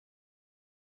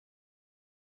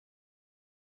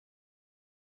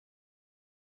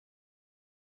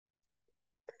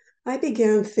I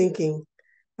began thinking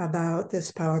about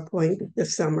this PowerPoint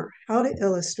this summer, how to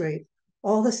illustrate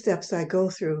all the steps I go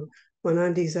through when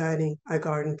I'm designing a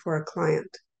garden for a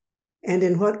client, and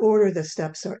in what order the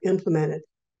steps are implemented.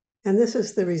 And this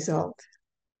is the result.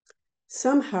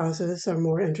 Some houses are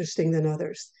more interesting than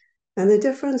others, and the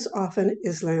difference often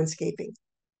is landscaping.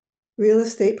 Real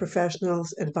estate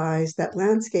professionals advise that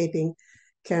landscaping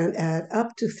can add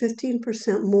up to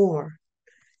 15% more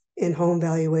in home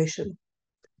valuation.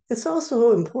 It's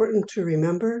also important to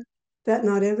remember that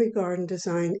not every garden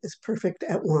design is perfect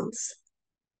at once.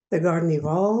 The garden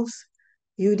evolves,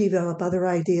 you develop other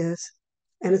ideas,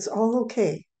 and it's all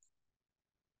okay.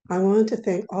 I want to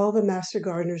thank all the master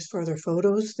gardeners for their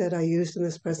photos that I used in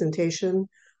this presentation.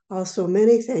 Also,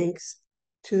 many thanks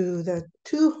to the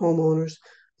two homeowners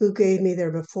who gave me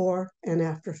their before and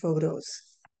after photos.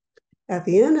 At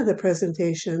the end of the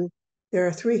presentation, there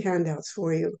are 3 handouts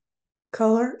for you: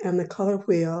 color and the color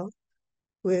wheel,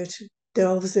 which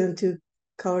delves into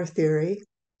color theory,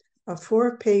 a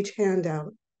 4-page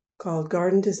handout called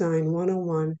Garden Design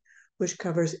 101, which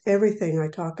covers everything I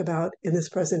talk about in this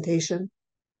presentation,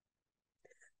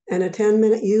 and a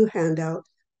 10-minute U handout,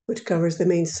 which covers the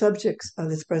main subjects of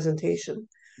this presentation.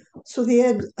 So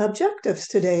the objectives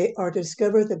today are to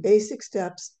discover the basic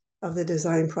steps of the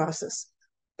design process,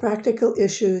 practical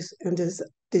issues and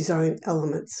design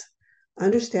elements,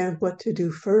 understand what to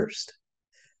do first,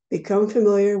 become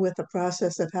familiar with the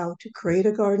process of how to create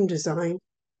a garden design,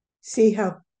 see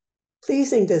how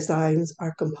pleasing designs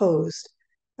are composed,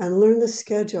 and learn the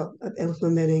schedule of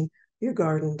implementing your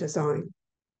garden design.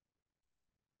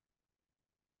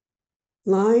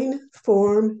 Line,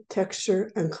 form,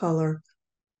 texture, and color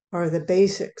are the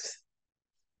basics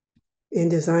in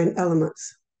design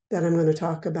elements that I'm going to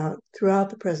talk about throughout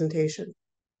the presentation.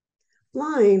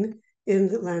 Line in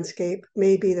the landscape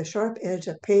may be the sharp edge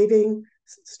of paving,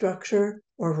 structure,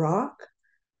 or rock,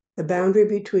 the boundary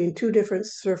between 2 different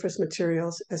surface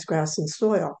materials as grass and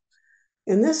soil.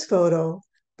 In this photo,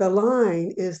 the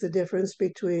line is the difference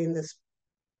between the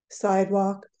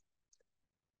sidewalk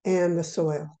and the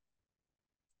soil.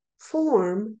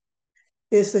 Form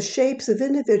is the shapes of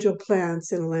individual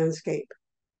plants in a landscape.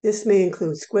 This may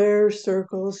include squares,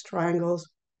 circles, triangles,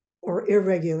 or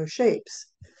irregular shapes.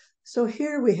 So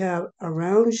here we have a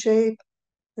round shape.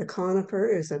 The conifer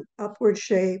is an upward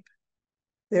shape.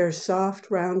 There's soft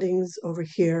roundings over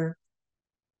here.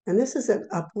 And this is an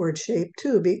upward shape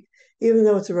too, even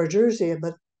though it's a rosarsia,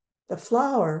 but the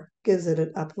flower gives it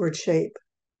an upward shape.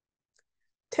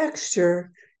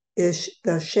 Texture is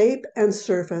the shape and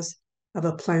surface of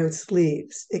a plant's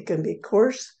leaves. It can be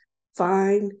coarse,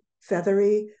 fine,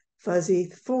 feathery,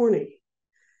 fuzzy, thorny.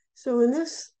 So in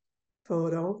this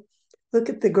photo, look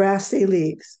at the grassy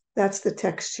leaves. That's the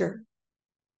texture.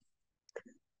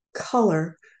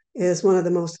 Color is one of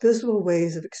the most visible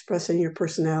ways of expressing your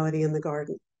personality in the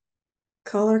garden.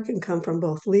 Color can come from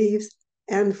both leaves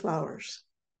and flowers.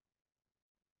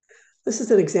 This is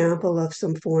an example of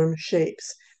some form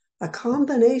shapes. A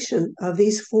combination of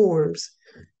these forms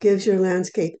gives your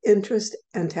landscape interest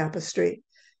and tapestry.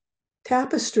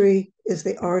 Tapestry is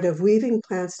the art of weaving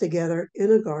plants together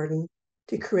in a garden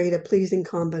to create a pleasing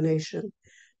combination.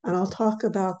 And I'll talk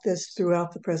about this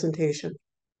throughout the presentation.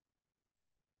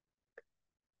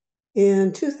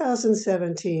 In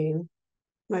 2017,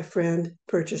 my friend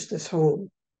purchased this home.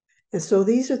 And so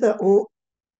these are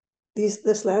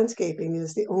this landscaping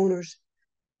is the owner's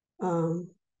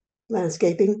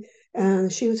landscaping,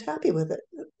 and she was happy with it.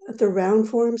 The round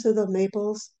forms of the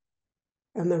maples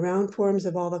and the round forms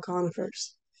of all the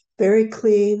conifers. Very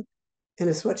clean, and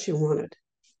it's what she wanted.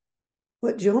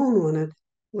 What Joan wanted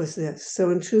was this.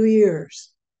 So in 2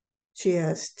 years, she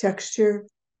has texture,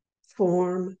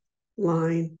 form,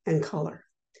 line, and color.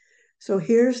 So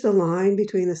here's the line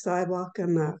between the sidewalk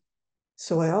and the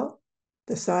soil,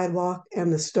 the sidewalk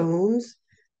and the stones.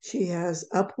 She has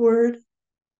upward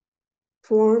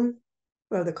form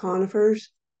of the conifers,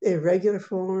 the irregular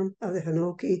form of the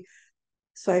hinoki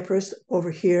cypress over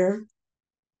here.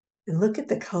 And look at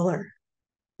the color.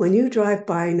 When you drive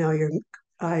by now, your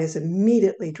eye is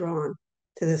immediately drawn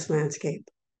to this landscape.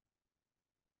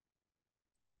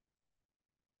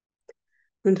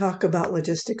 We're going to talk about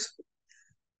logistics.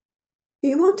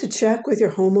 You want to check with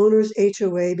your homeowner's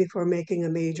HOA before making a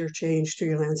major change to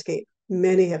your landscape.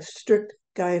 Many have strict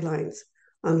guidelines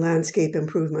on landscape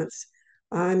improvements.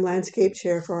 I'm landscape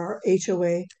chair for our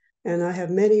HOA, and I have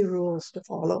many rules to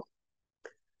follow.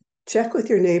 Check with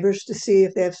your neighbors to see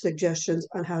if they have suggestions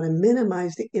on how to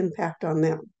minimize the impact on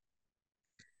them.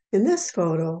 In this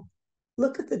photo,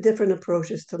 look at the different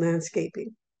approaches to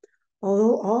landscaping.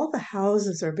 Although all the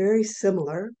houses are very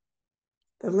similar,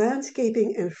 The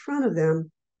landscaping in front of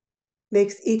them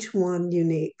makes each one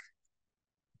unique.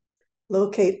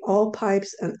 Locate all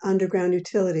pipes and underground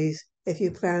utilities if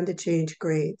you plan to change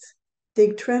grades.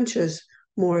 Dig trenches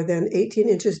more than 18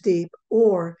 inches deep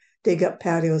or dig up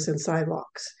patios and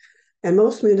sidewalks. And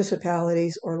most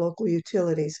municipalities or local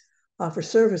utilities offer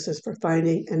services for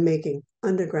finding and making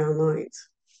underground lines.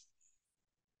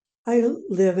 I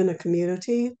live in a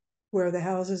community where the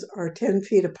houses are 10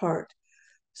 feet apart.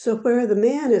 So where the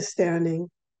man is standing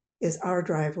is our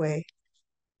driveway,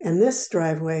 and this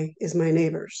driveway is my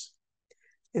neighbor's.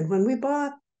 And when we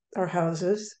bought our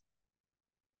houses,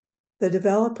 the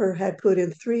developer had put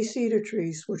in 3 cedar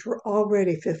trees, which were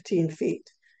already 15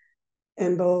 feet.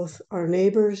 And both our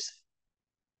neighbors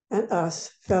and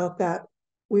us felt that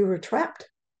we were trapped.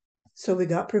 So we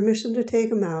got permission to take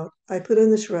them out. I put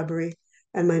in the shrubbery,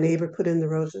 and my neighbor put in the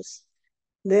roses.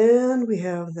 Then we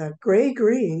have the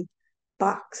gray-green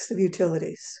box of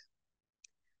utilities,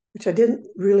 which I didn't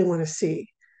really want to see.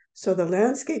 So the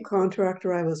landscape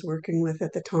contractor I was working with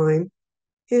at the time,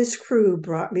 his crew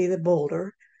brought me the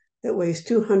boulder that weighs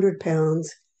 200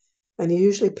 pounds, and you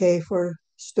usually pay for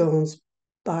stones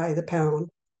by the pound.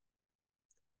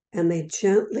 And they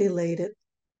gently laid it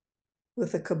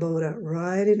with a Kubota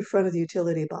right in front of the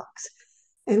utility box.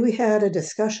 And we had a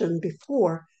discussion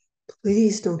before,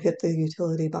 please don't hit the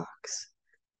utility box.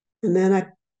 And then I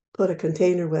put a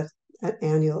container with an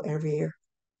annual every year.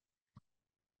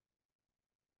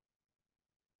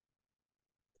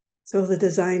 So the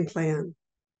design plan.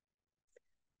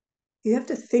 You have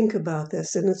to think about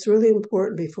this, and it's really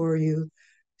important before you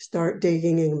start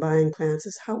digging and buying plants,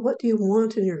 is what do you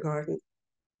want in your garden?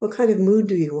 What kind of mood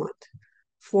do you want?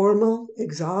 Formal,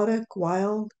 exotic,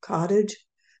 wild, cottage,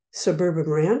 suburban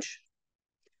ranch?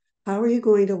 How are you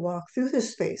going to walk through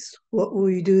this space? What will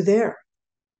you do there?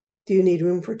 Do you need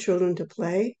room for children to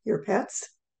play, your pets?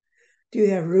 Do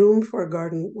you have room for a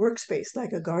garden workspace,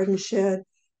 like a garden shed,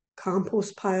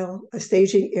 compost pile, a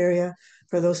staging area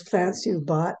for those plants you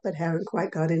bought but haven't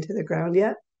quite got into the ground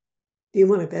yet? Do you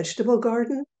want a vegetable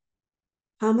garden?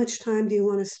 How much time do you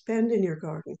want to spend in your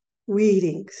garden?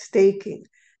 Weeding, staking,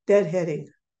 deadheading,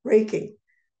 raking.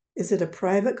 Is it a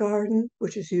private garden,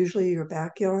 which is usually your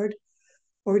backyard?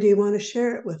 Or do you want to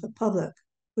share it with the public,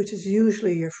 which is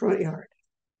usually your front yard?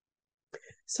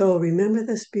 So remember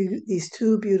these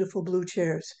 2 beautiful blue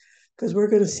chairs, because we're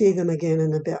going to see them again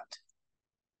in a bit.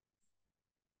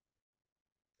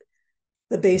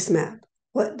 The base map,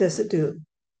 what does it do?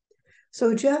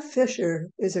 So Jeff Fisher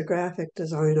is a graphic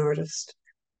design artist,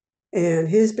 and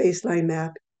his baseline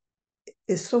map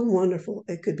is so wonderful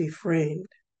it could be framed.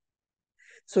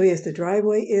 So he has the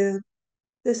driveway in,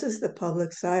 this is the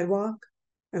public sidewalk,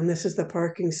 and this is the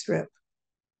parking strip.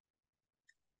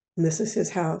 And this is his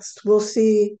house. We'll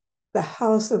see the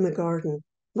house and the garden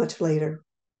much later.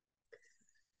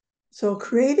 So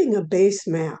creating a base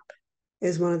map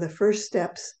is one of the first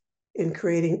steps in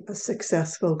creating a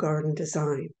successful garden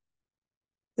design.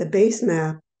 The base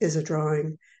map is a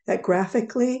drawing that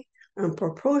graphically and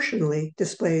proportionally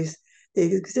displays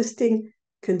the existing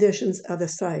conditions of the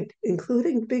site,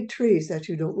 including big trees that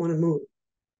you don't want to move.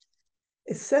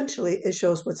 Essentially, it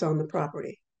shows what's on the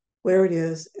property, where it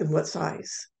is, and what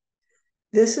size.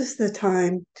 This is the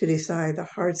time to decide the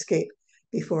hardscape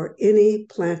before any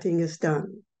planting is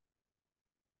done.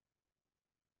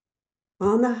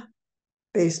 On the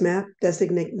base map,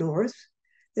 designate north.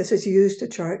 This is used to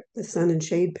chart the sun and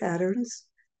shade patterns.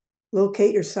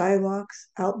 Locate your sidewalks,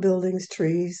 outbuildings,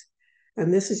 trees,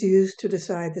 and this is used to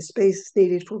decide the space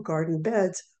needed for garden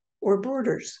beds or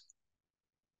borders.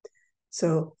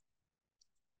 So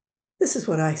this is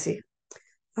what I see.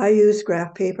 I use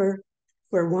graph paper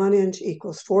where 1 inch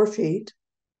equals 4 feet.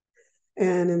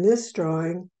 And in this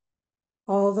drawing,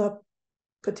 all the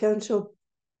potential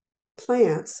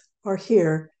plants are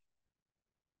here,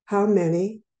 how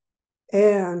many,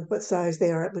 and what size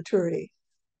they are at maturity.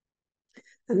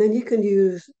 And then you can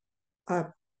use a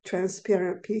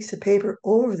transparent piece of paper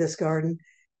over this garden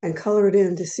and color it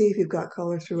in to see if you've got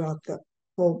color throughout the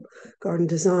whole garden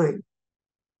design.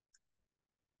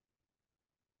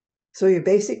 So your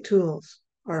basic tools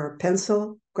are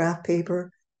pencil, graph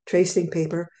paper, tracing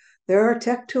paper. There are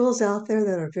tech tools out there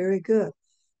that are very good.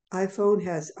 iPhone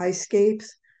has Icescapes,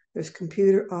 there's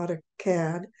Computer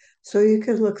AutoCAD, so you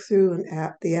can look through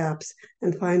the apps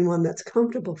and find one that's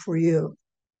comfortable for you.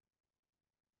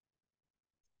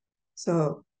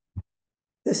 So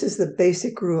this is the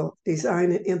basic rule,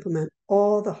 design and implement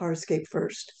all the hardscape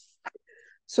first.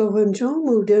 So when Joan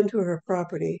moved into her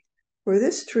property, where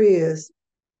this tree is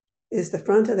the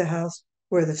front of the house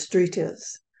where the street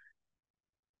is.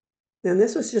 Then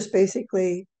this was just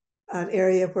basically an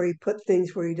area where you put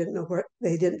things where you didn't know where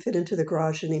they didn't fit into the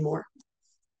garage anymore.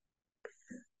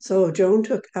 So Joan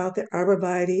took out the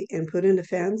arborvitae and put in a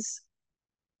fence.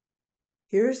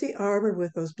 Here's the arbor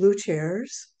with those blue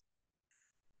chairs.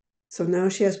 So now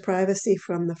she has privacy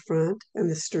from the front and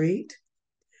the street.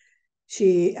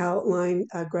 She outlined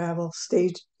a gravel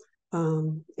stage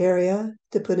area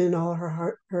to put in all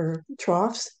her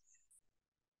troughs.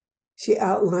 She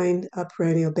outlined a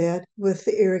perennial bed with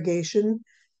the irrigation.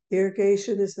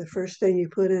 Irrigation is the first thing you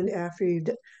put in after you've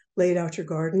laid out your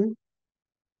garden.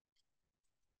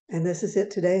 And this is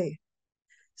it today.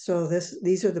 So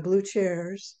these are the blue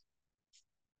chairs.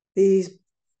 These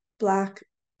black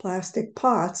plastic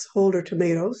pots hold her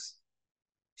tomatoes.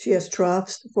 She has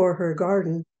troughs for her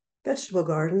garden, vegetable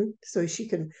garden, so she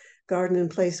can garden in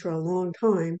place for a long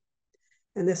time.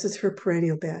 And this is her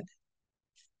perennial bed.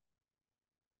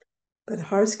 But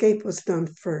hardscape was done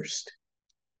first.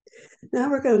 Now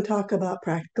we're going to talk about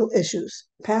practical issues: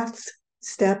 paths,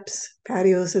 steps,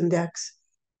 patios and decks,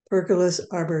 pergolas,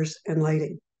 arbors, and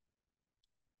lighting.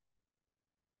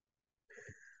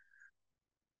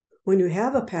 When you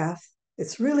have a path,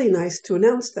 it's really nice to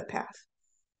announce the path.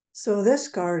 So this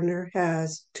gardener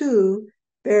has 2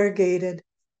 variegated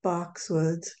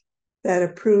boxwoods that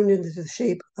are pruned into the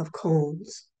shape of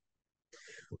cones.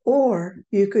 Or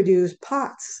you could use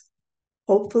pots,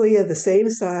 hopefully of the same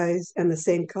size and the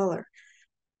same color.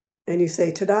 And you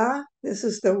say, ta-da, this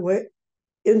is the way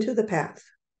into the path.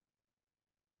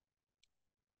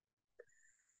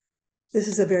 This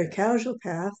is a very casual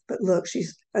path, but look,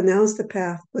 she's announced the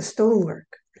path with stonework.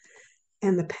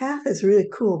 And the path is really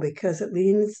cool because it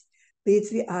leads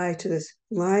the eye to this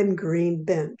lime green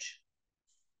bench.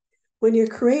 When you're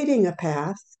creating a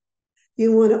path,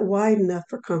 you want it wide enough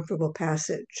for comfortable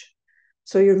passage.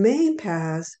 So your main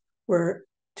paths where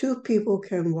 2 people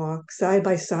can walk side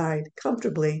by side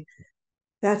comfortably,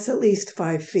 that's at least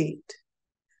 5 feet.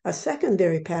 A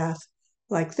secondary path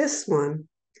like this one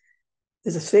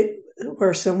is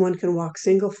where someone can walk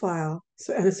single file,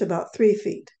 and it's about 3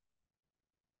 feet.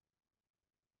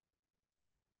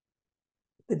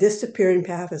 The disappearing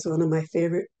path is one of my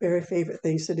very favorite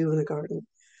things to do in a garden.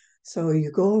 So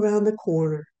you go around the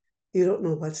corner, you don't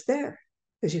know what's there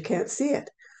because you can't see it.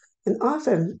 And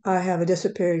often I have a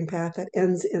disappearing path that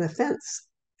ends in a fence,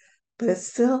 but it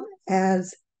still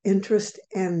adds interest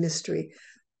and mystery.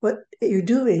 What you're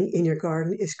doing in your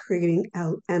garden is creating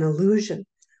an illusion,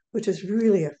 which is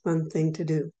really a fun thing to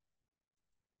do.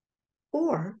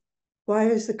 Or why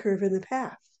is the curve in the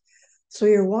path? So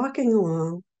you're walking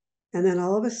along, and then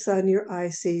all of a sudden your eye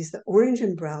sees the orange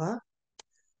umbrella,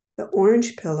 the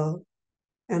orange pillow,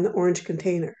 and the orange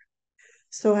container.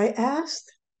 So I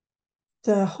asked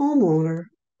the homeowner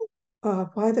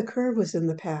why the curve was in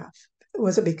the path.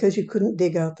 Was it because you couldn't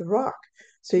dig out the rock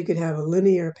so you could have a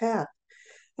linear path?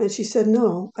 And she said,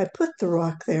 no, I put the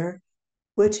rock there,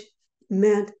 which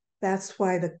meant that's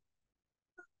why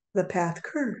the path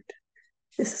curved.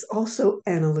 This is also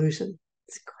an illusion.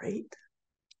 It's great.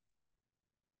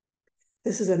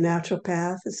 This is a natural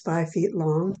path. It's 5 feet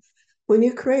long. When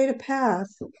you create a path,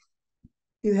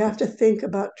 you have to think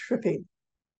about tripping.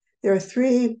 There are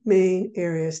 3 main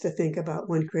areas to think about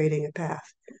when creating a path.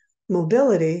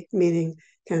 Mobility, meaning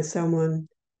can someone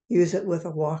use it with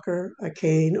a walker, a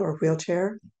cane, or a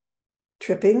wheelchair?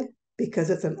 Tripping,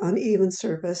 because it's an uneven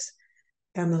surface,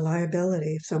 and the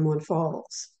liability if someone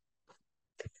falls.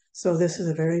 So this is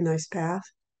a very nice path.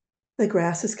 The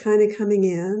grass is kind of coming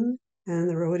in, and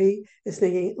the roadie is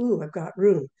thinking, ooh, I've got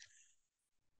room.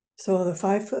 So the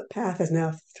 5-foot path is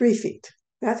now 3 feet.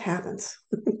 That happens.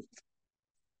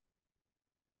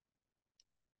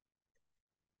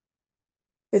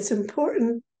 It's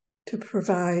important to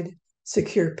provide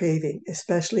secure paving,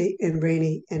 especially in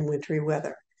rainy and wintry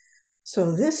weather.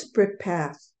 So this brick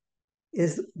path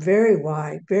is very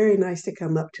wide, very nice to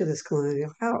come up to this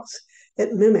colonial house.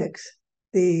 It mimics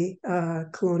the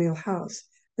colonial house.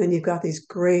 Then you've got these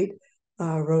great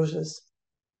roses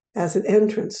as an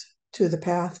entrance to the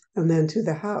path and then to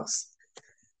the house.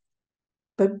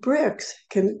 But bricks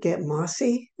can get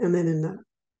mossy, and then in the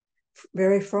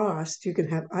very frost, you can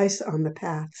have ice on the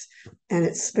paths, and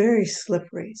it's very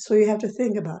slippery. So you have to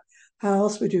think about how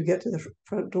else would you get to the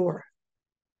front door?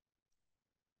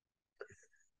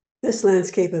 This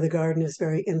landscape of the garden is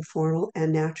very informal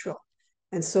and natural,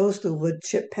 and so is the wood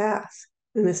chip path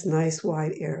in this nice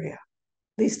wide area,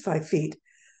 at least 5 feet.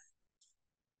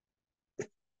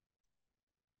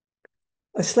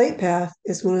 A slate path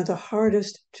is one of the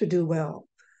hardest to do well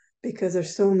because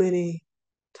there's so many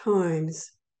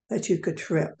times that you could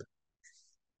trip.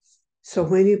 So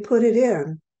when you put it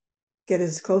in, get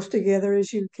as close together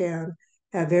as you can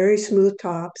have very smooth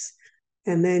tops,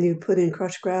 and then you put in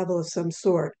crushed gravel of some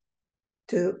sort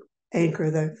to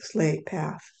anchor the slate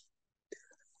path.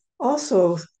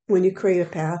 Also, when you create a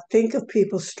path, think of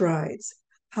people's strides.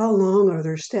 How long are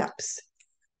their steps?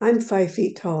 I'm 5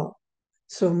 feet tall,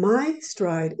 so my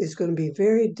stride is going to be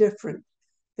very different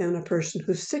than a person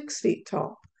who's 6 feet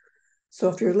tall. So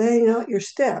if you're laying out your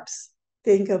steps,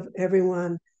 think of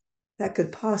everyone that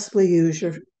could possibly use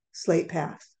your slate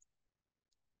path.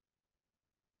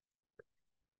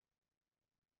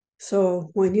 So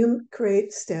when you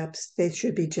create steps, they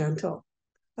should be gentle.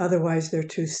 Otherwise, they're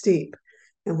too steep.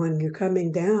 And when you're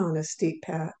coming down a steep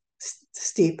path,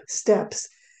 steep steps,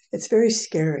 it's very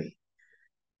scary.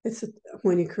 It's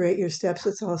when you create your steps,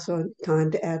 it's also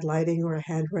time to add lighting or a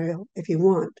handrail if you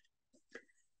want.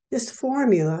 This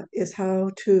formula is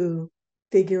how to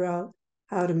figure out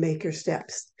how to make your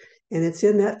steps. And it's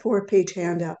in that 4-page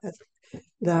handout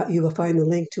that you will find the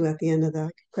link to at the end of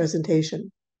the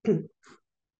presentation.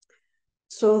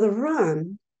 So the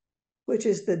run, which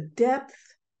is the depth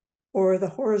or the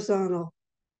horizontal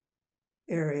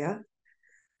area,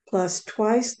 plus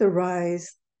twice the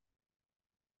rise,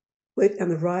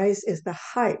 and the rise is the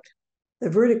height, the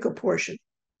vertical portion.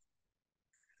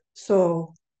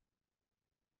 So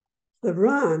the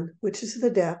run, which is the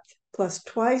depth, plus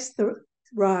twice the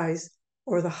rise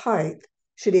or the height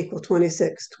should equal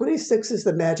 26. 26 is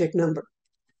the magic number.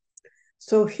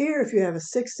 So here, if you have a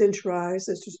 6-inch rise,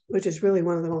 which is really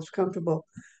one of the most comfortable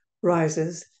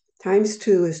rises, times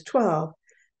 2 is 12.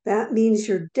 That means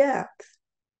your depth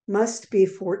must be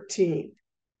 14.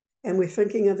 And we're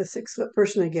thinking of the 6-foot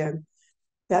person again.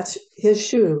 That's his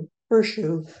shoe, her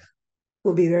shoe,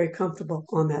 will be very comfortable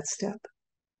on that step.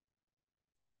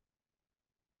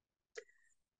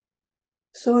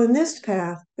 So in this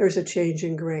path, there's a change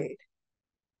in grade.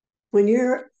 When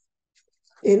you're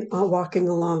walking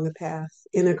along a path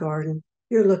in a garden,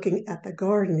 you're looking at the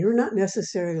garden. You're not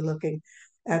necessarily looking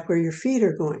at where your feet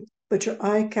are going, but your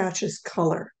eye catches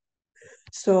color.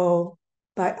 So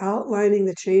by outlining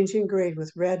the change in grade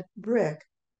with red brick,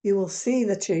 you will see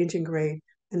the change in grade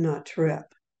and not trip.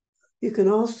 You can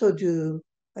also do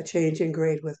a change in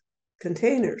grade with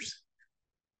containers,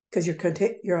 because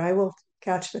your eye will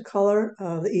catch the color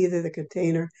of either the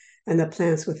container and the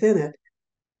plants within it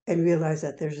and realize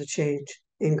that there's a change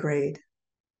in grade.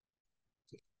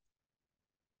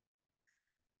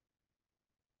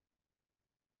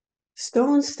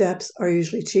 Stone steps are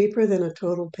usually cheaper than a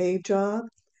total paved job,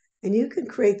 and you can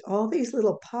create all these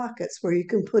little pockets where you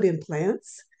can put in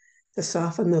plants to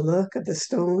soften the look of the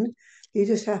stone. You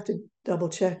just have to double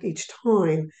check each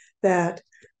time that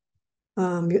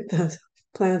the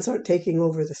plants aren't taking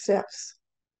over the steps.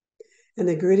 And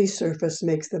the gritty surface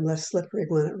makes them less slippery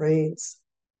when it rains.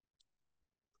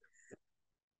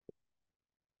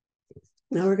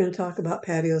 Now we're going to talk about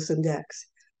patios and decks.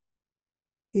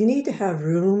 You need to have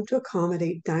room to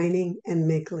accommodate dining and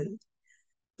mingling.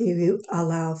 You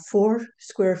allow 4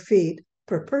 square feet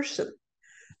per person,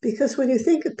 because when you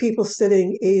think of people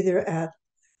sitting either at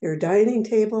your dining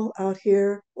table out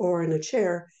here or in a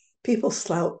chair, people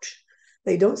slouch.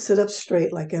 They don't sit up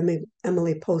straight like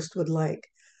Emily Post would like.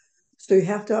 So you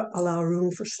have to allow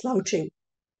room for slouching.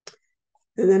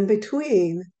 And then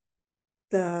between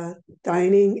the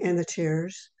dining and the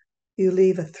chairs, you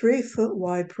leave a 3-foot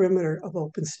wide perimeter of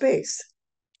open space.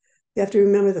 You have to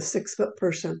remember the 6-foot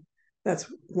person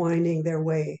that's winding their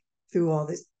way through all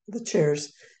the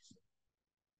chairs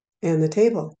and the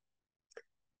table.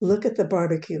 Look at the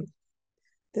barbecue.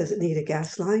 Does it need a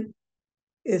gas line?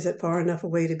 Is it far enough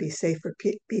away to be safe for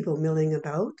people milling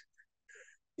about?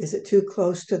 Is it too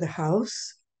close to the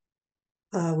house?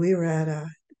 We were at a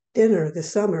dinner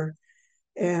this summer,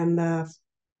 and the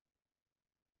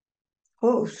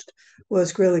host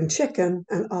was grilling chicken,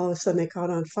 and all of a sudden they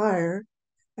caught on fire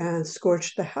and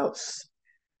scorched the house.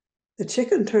 The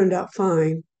chicken turned out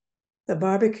fine. The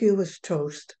barbecue was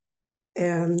toast,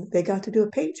 and they got to do a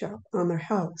paint job on their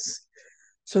house.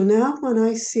 So now when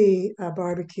I see a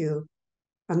barbecue,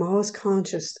 I'm always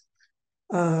conscious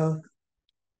of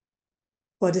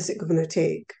what is it going to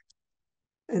take.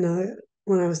 And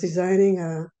when I was designing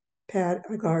a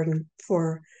garden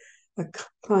for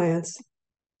clients,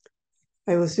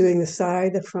 I was doing the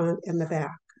side, the front, and the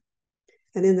back.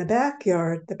 And in the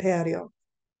backyard, the patio.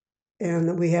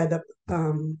 And we had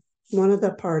one of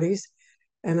the parties,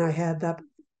 and I had the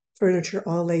furniture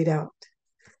all laid out.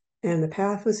 And the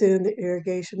path was in, the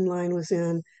irrigation line was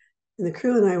in, and the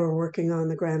crew and I were working on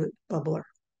the granite bubbler.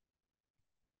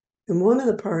 And one of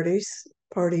the parties,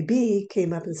 party B,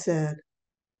 came up and said,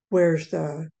 "Where's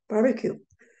the barbecue?"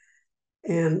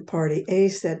 And party A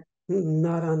said,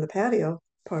 "Not on the patio."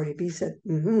 Party B said,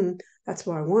 that's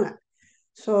what I want.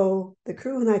 So the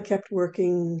crew and I kept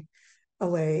working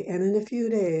away, and in a few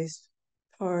days,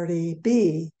 Party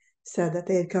B said that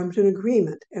they had come to an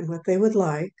agreement, and what they would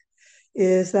like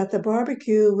is that the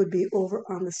barbecue would be over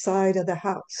on the side of the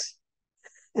house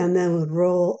and then would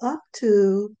roll up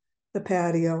to the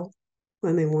patio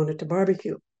when they wanted to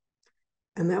barbecue.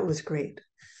 And that was great.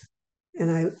 And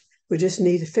I would just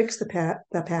need to fix the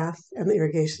path and the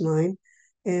irrigation line.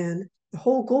 And the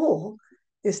whole goal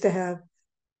is to have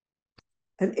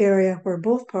an area where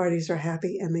both parties are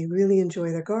happy and they really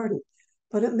enjoy their garden.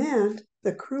 But it meant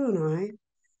the crew and I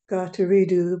got to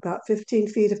redo about 15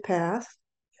 feet of path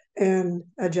and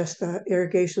adjust the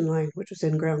irrigation line, which was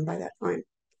in ground by that time.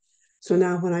 So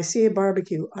now when I see a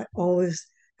barbecue, I always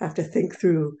have to think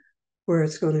through where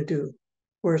it's going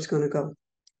to go.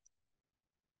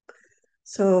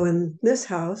 So in this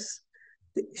house,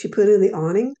 she put in the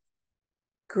awning,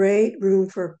 great room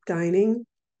for dining.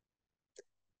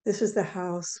 This is the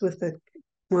house with the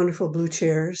wonderful blue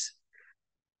chairs,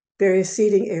 various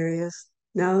seating areas,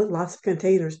 now lots of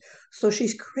containers. So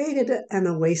she's created an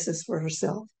oasis for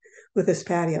herself with this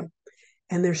patio.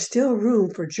 And there's still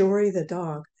room for Jory the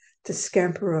dog to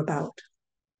scamper about.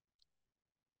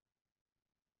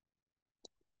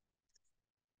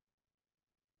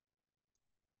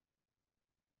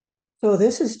 So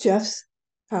this is Jeff's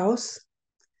house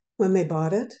when they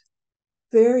bought it.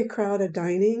 Very crowded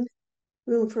dining,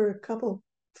 room for a couple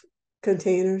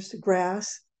containers,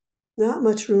 grass, not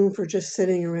much room for just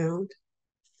sitting around.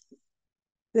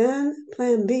 Then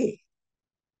plan B.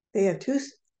 They have two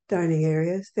dining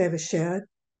areas. They have a shed.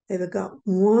 They've got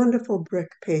wonderful brick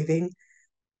paving.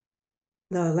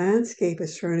 The landscape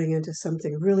is turning into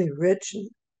something really rich and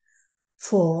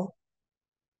full.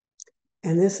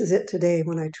 And this is it today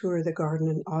when I tour the garden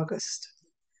in August.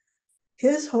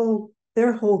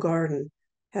 Their whole garden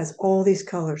has all these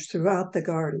colors throughout the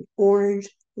garden: orange,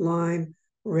 lime,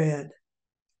 red.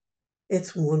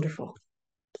 It's wonderful.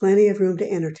 Plenty of room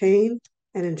to entertain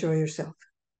and enjoy yourself.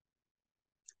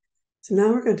 So now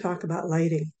we're going to talk about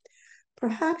lighting.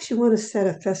 Perhaps you want to set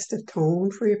a festive tone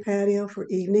for your patio for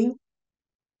evening.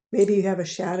 Maybe you have a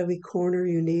shadowy corner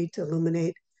you need to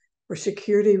illuminate for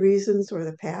security reasons, or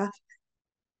the path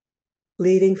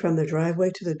leading from the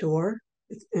driveway to the door,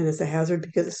 and it's a hazard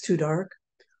because it's too dark.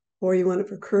 Or you want it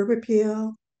for curb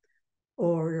appeal,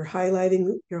 or you're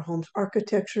highlighting your home's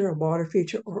architecture, or water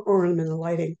feature, or ornamental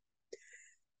lighting.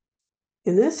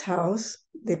 In this house,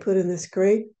 they put in this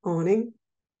great awning,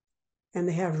 and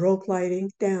they have rope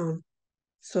lighting down,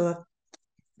 so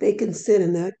they can sit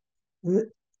in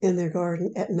their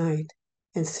garden at night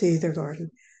and see their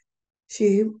garden.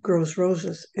 She grows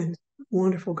roses and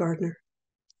wonderful gardener.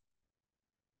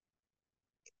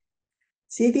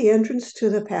 See the entrance to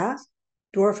the path?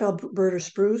 Dwarf Alberta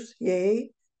spruce,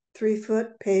 yay.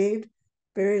 3-foot paved,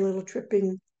 very little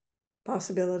tripping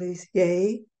possibilities,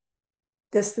 yay.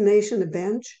 Destination, a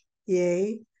bench,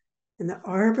 yay. And the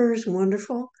arbor is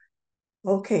wonderful.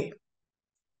 Okay,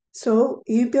 so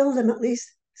you build them at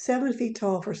least 7 feet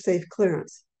tall for safe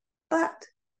clearance. But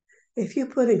if you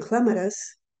put in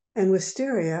clematis and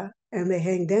wisteria and they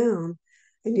hang down,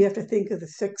 and you have to think of the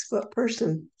 6-foot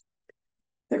person,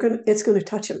 it's going to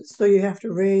touch them. So you have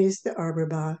to raise the arbor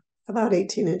about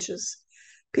 18 inches.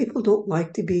 People don't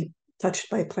like to be touched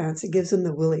by plants. It gives them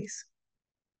the willies.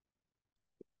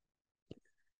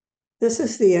 This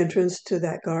is the entrance to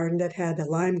that garden that had the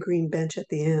lime green bench at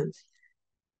the end.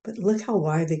 But look how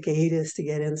wide the gate is to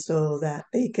get in so that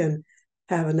they can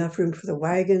have enough room for the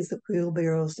wagons, the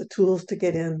wheelbarrows, the tools to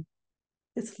get in.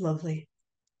 It's lovely.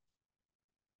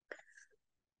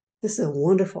 This is a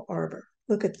wonderful arbor.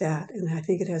 Look at that. And I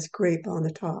think it has grape on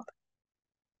the top.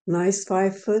 Nice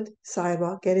 5-foot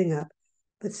sidewalk getting up.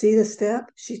 But see the step?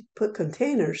 She put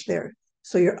containers there.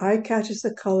 So your eye catches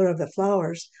the color of the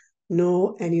flowers,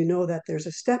 and you know that there's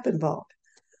a step involved.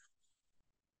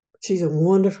 She's a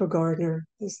wonderful gardener,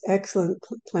 has excellent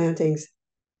plantings.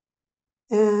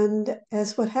 And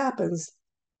as what happens,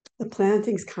 the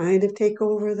plantings kind of take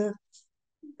over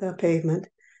the pavement.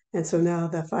 And so now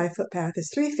the 5-foot path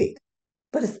is 3 feet.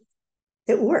 But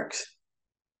it works.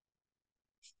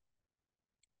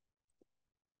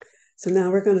 So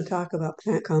now we're going to talk about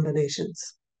plant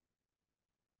combinations.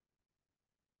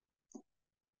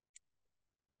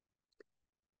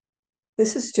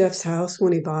 This is Jeff's house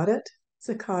when he bought it. It's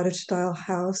a cottage-style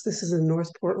house. This is in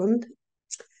North Portland.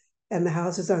 And the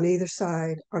houses on either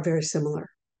side are very similar.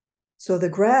 So the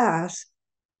grass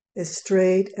is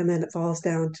straight, and then it falls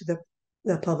down to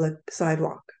the public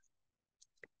sidewalk.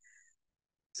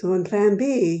 So in Plan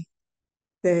B,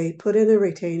 they put in a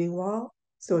retaining wall,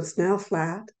 so it's now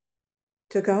flat.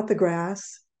 took out the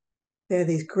grass. They had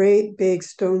these great big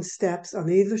stone steps on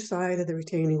either side of the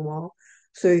retaining wall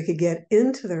so you could get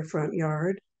into their front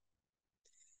yard.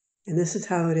 And this is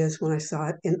how it is when I saw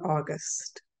it in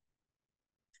August.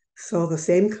 So the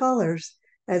same colors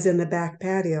as in the back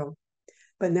patio,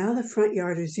 but now the front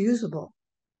yard is usable.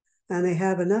 And they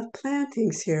have enough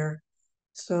plantings here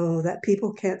so that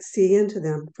people can't see into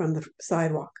them from the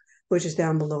sidewalk, which is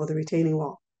down below the retaining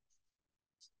wall.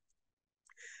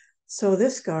 So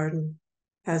this garden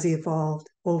has evolved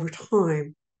over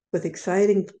time with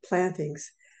exciting plantings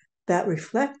that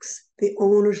reflects the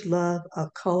owner's love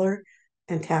of color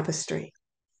and tapestry.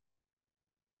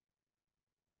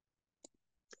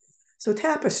 So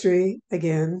tapestry,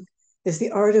 again, is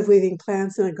the art of weaving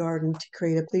plants in a garden to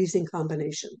create a pleasing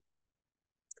combination.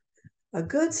 A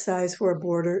good size for a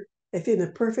border, if in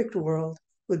a perfect world,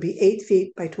 would be 8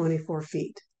 feet by 24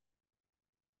 feet.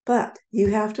 But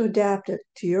you have to adapt it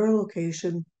to your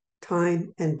location,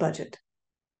 time, and budget.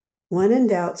 When in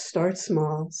doubt, start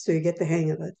small so you get the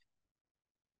hang of it.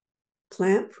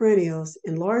 Plant perennials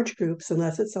in large groups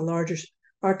unless it's a larger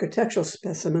architectural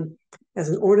specimen as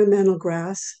an ornamental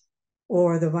grass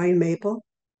or the vine maple.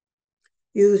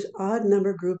 Use odd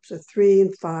number groups of 3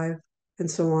 and 5 and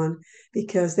so on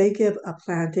because they give a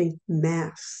planting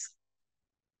mass.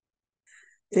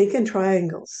 Think in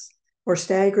triangles or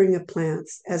staggering of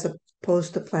plants as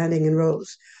opposed to planting in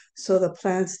rows, so the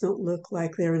plants don't look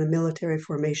like they're in a military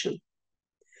formation.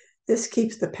 This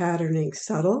keeps the patterning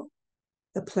subtle,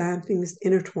 the plantings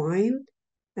intertwined,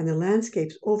 and the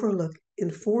landscapes overlook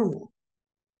informal.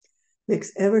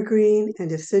 Mix evergreen and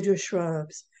deciduous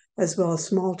shrubs, as well as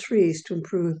small trees to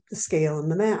improve the scale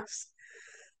and the mass.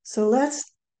 So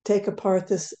let's take apart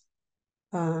this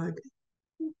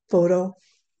photo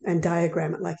and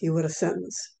diagram it like you would a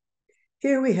sentence.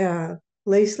 Here we have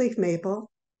lace leaf maple,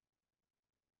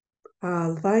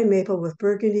 vine maple with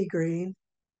burgundy green,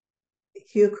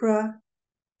 heuchera,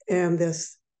 and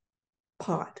this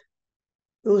pot.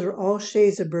 Those are all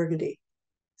shades of burgundy.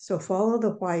 So follow the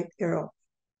white arrow.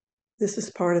 This is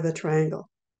part of a triangle.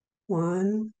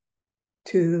 1,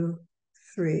 2,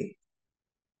 3.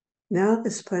 Now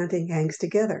this planting hangs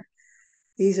together.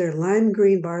 These are lime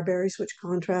green barberries, which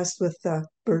contrast with the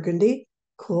burgundy.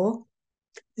 Cool.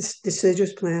 This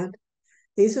deciduous plant.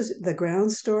 These is the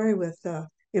ground story with the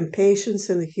impatiens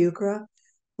and the heuchera,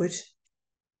 which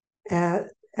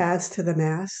adds to the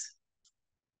mass.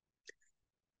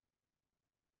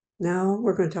 Now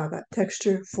we're going to talk about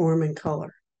texture, form, and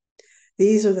color.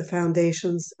 These are the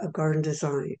foundations of garden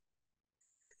design.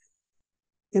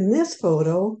 In this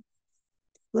photo,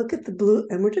 look at the blue,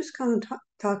 and we're just going to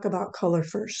talk about color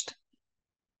first.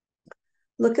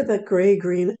 Look at the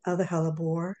gray-green of the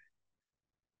hellebore,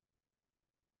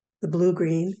 the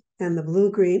blue-green, and the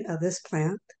blue-green of this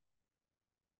plant,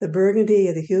 the burgundy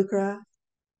of the heuchera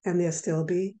and the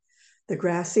astilbe, the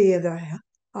grassy of the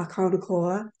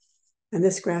aconocoa, and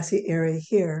this grassy area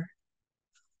here.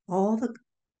 All the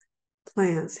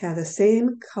plants have the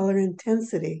same color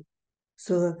intensity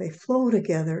so that they flow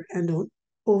together and don't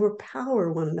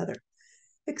overpower one another,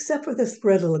 except for this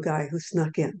red little guy who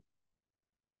snuck in.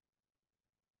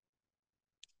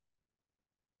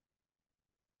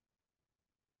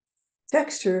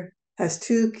 Texture has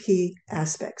 2 key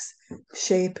aspects,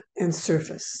 shape and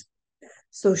surface.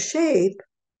 So shape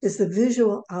is the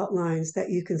visual outlines that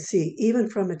you can see even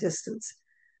from a distance.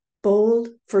 Bold,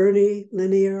 ferny,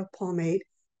 linear, palmate,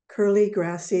 curly,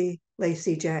 grassy,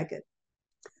 lacy, jagged.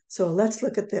 So let's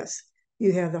look at this.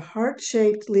 You have the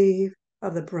heart-shaped leaf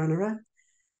of the brunnera,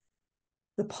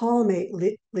 the palmate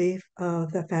leaf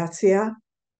of the fatsia,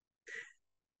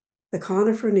 the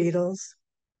conifer needles,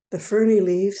 the ferny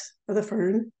leaves of the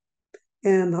fern,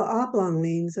 and the oblong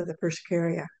leaves of the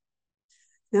persicaria.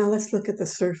 Now let's look at the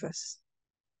surface.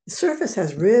 The surface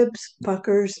has ribs,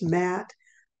 puckers, mat.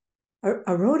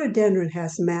 A rhododendron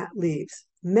has matte leaves.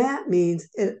 Matte means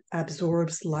it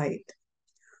absorbs light.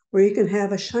 Where you can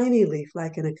have a shiny leaf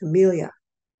like in a camellia,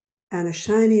 and a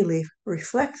shiny leaf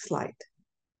reflects light.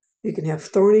 You can have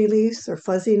thorny leaves or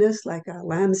fuzziness like a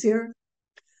lamb's ear.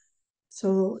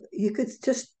 So you could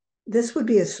just, this would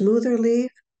be a smoother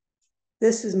leaf.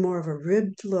 This is more of a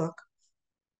ribbed look.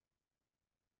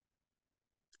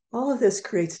 All of this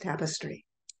creates tapestry.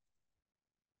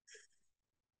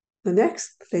 The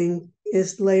next thing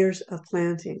is layers of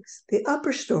plantings. The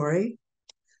upper story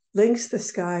links the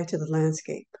sky to the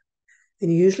landscape.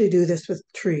 And you usually do this with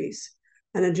trees.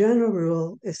 And a general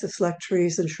rule is to select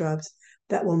trees and shrubs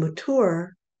that will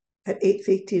mature at 8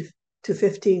 feet to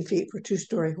 15 feet for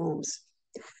 2-story homes.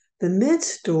 The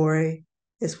mid-story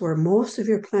is where most of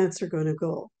your plants are going to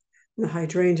go. And the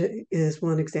hydrangea is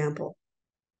one example.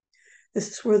 This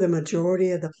is where the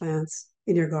majority of the plants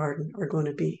in your garden are going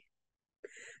to be.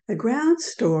 The ground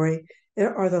story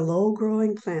are the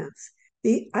low-growing plants.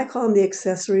 I call them the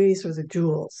accessories or the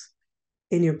jewels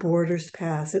in your borders,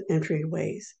 paths, and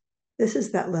entryways. This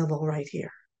is that level right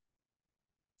here.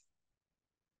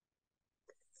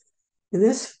 In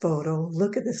this photo,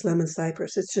 look at this lemon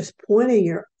cypress. It's just pointing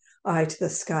your eye to the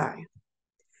sky.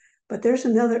 But there's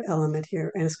another element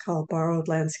here, and it's called borrowed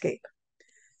landscape.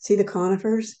 See the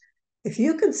conifers? If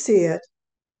you can see it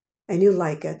and you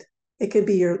like it, it can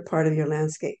be your part of your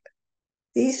landscape.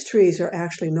 These trees are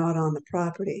actually not on the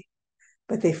property,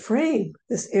 but they frame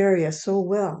this area so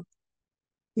well,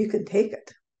 you can take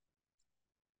it.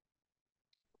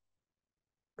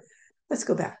 Let's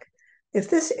go back. If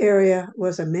this area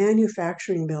was a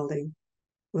manufacturing building,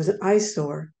 was an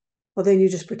eyesore, well, then you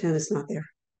just pretend it's not there.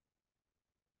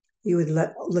 You would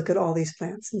look at all these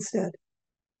plants instead.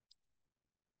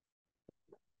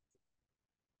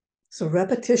 So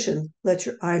repetition lets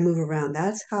your eye move around.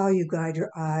 That's how you guide your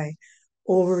eye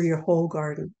over your whole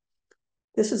garden.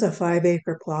 This is a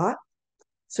 5-acre plot.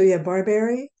 So you have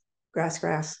barberry, grass,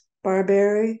 grass,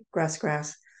 barberry, grass,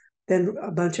 grass, then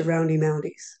a bunch of roundy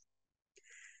moundies.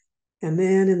 And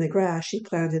then in the grass, she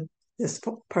planted this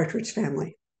partridge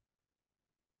family.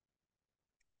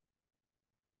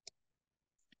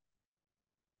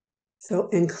 So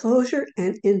enclosure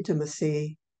and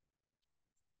intimacy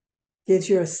gives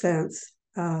you a sense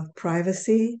of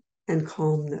privacy and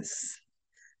calmness.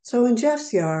 So in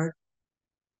Jeff's yard,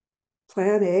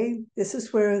 plan A, this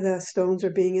is where the stones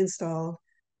are being installed.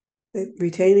 The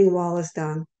retaining wall is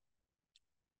done.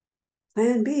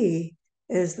 Plan B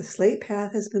is the slate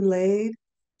path has been laid.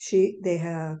 They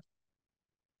have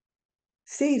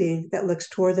seating that looks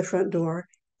toward the front door.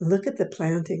 Look at the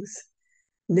plantings.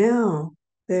 Now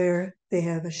they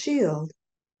have a shield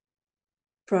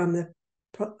from the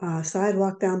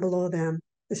sidewalk down below them,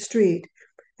 the street,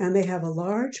 and they have a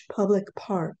large public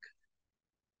park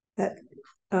that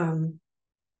on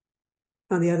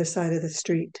the other side of the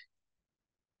street.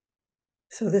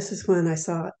 So this is when I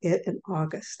saw it in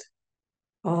August.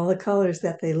 All the colors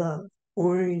that they love: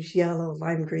 orange, yellow,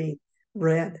 lime green,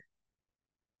 red.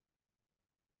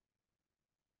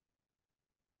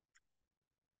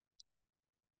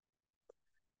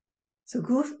 So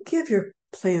give your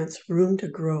plants room to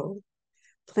grow.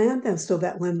 Plant them so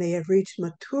that when they have reached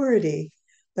maturity,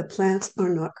 the plants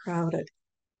are not crowded.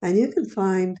 And you can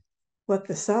find what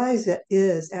the size it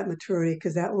is at maturity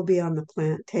because that will be on the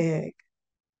plant tag.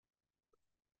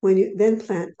 When you then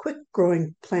plant quick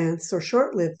growing plants or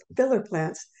short-lived filler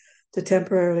plants to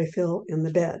temporarily fill in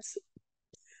the beds.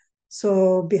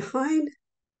 So behind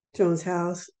Joan's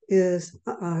house is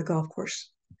a golf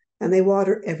course, and they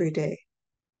water every day.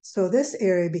 So this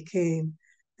area became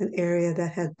an area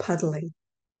that had puddling.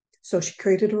 So she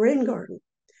created a rain garden.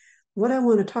 What I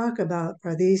want to talk about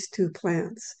are these two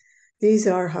plants. These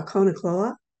are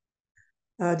Haconocloa,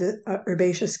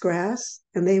 herbaceous grass,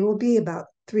 and they will be about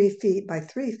 3 feet by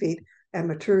 3 feet at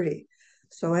maturity.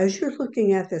 So as you're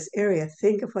looking at this area,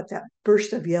 think of what that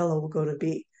burst of yellow will going to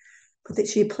be. But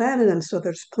she planted them so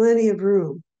there's plenty of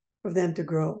room for them to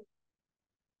grow.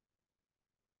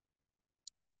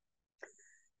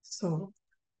 So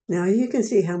now you can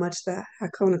see how much the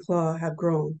Haconocloa have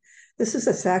grown. This is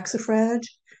a saxifrage,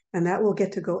 and that will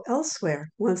get to go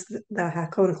elsewhere once the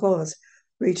Haconocloas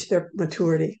reach their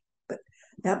maturity. But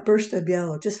that burst of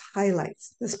yellow just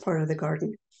highlights this part of the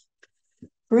garden.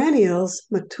 Perennials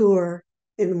mature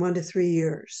in 1 to 3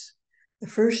 years. The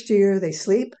first year they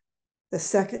sleep, the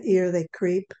second year they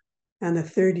creep, and the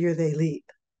third year they leap.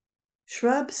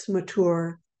 Shrubs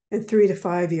mature in 3 to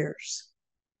 5 years.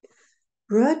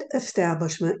 Root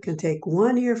establishment can take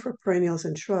 1 year for perennials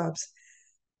and shrubs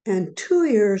and 2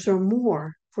 years or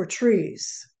more for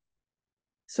trees.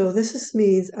 So this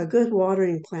means a good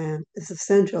watering plan is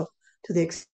essential to the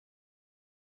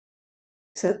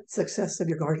success of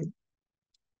your garden.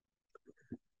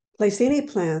 Place any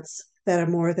plants that are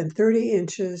more than 30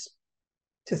 inches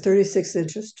to 36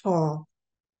 inches tall,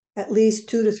 at least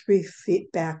 2 to 3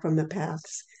 feet back from the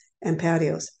paths and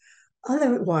patios.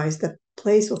 Otherwise, the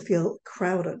place will feel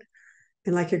crowded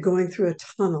and like you're going through a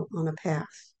tunnel on a path.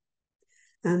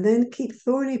 And then keep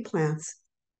thorny plants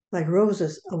like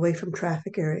roses away from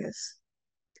traffic areas.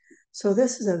 So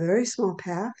this is a very small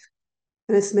path,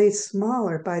 and it's made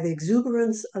smaller by the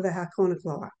exuberance of the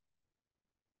Haconocloa.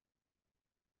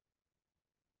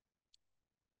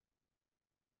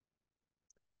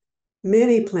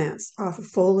 Many plants offer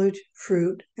foliage,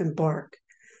 fruit, and bark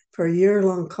for a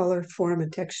year-long color, form,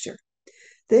 and texture.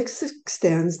 This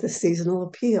extends the seasonal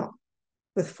appeal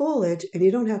with foliage, and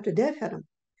you don't have to deadhead them.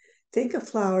 Think of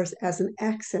flowers as an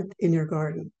accent in your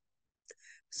garden.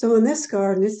 So in this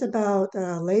garden, it's about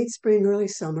late spring, early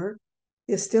summer.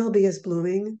 The astilbe is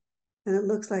blooming, and it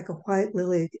looks like a white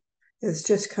lily is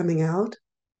just coming out.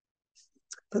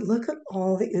 But look at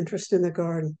all the interest in the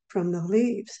garden from the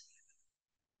leaves.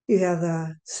 You have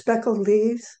the speckled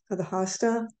leaves of the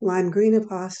hosta, lime green of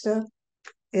hosta.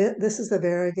 This is the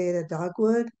variegated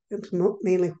dogwood. It's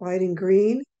mainly white and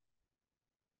green.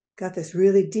 Got this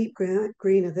really deep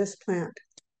green of this plant,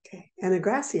 okay, and a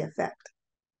grassy effect,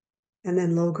 and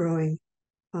then low growing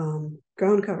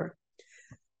ground cover.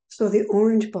 So the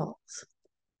orange balls.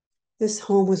 This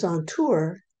home was on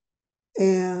tour,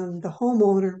 and the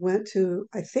homeowner went to,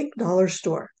 I think, dollar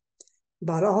store,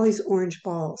 bought all these orange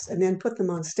balls, and then put them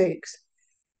on stakes.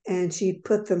 And she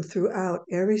put them throughout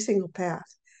every single path.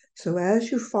 So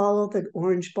as you follow the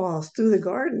orange balls through the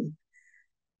garden,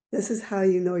 this is how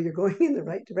you know you're going in the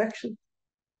right direction.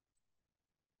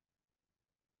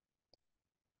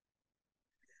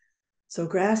 So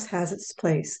grass has its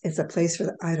place. It's a place for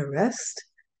the eye to rest,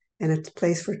 and it's a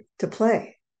place to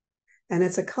play. And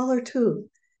it's a color too.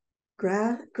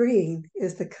 Green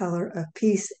is the color of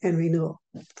peace and renewal.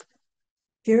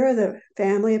 Here are the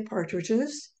family of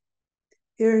partridges.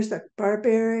 Here's the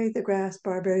barberry, the grass,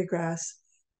 barberry grass.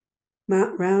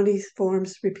 Roundy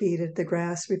forms repeated, the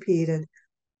grass repeated.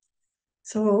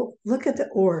 So look at the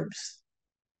orbs.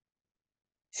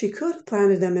 She could have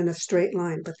planted them in a straight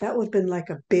line, but that would have been like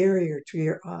a barrier to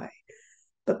your eye.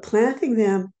 But planting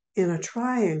them in a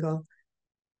triangle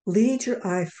leads your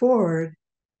eye forward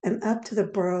and up to the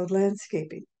borrowed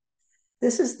landscaping.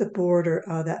 This is the border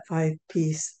of that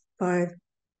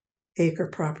 5-acre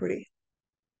property.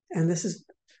 And this is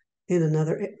in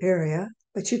another area,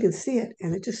 but you can see it,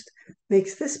 and it just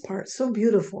makes this part so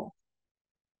beautiful.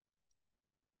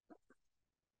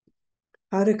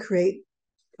 How to create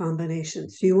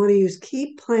combinations. You want to use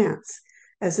key plants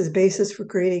as the basis for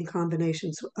creating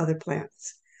combinations with other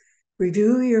plants.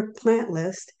 Review your plant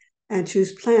list and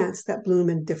choose plants that bloom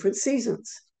in different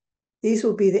seasons. These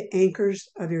will be the anchors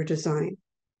of your design.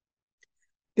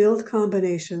 Build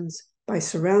combinations by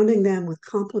surrounding them with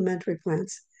complementary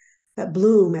plants that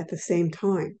bloom at the same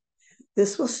time.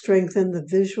 This will strengthen the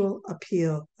visual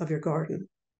appeal of your garden.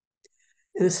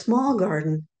 In a small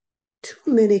garden,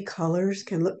 too many colors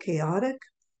can look chaotic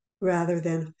rather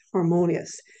than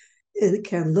harmonious. It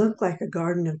can look like a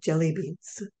garden of jelly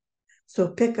beans. So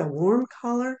pick a warm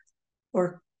color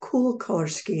or cool color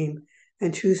scheme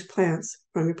and choose plants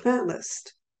from your plant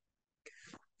list.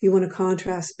 You want to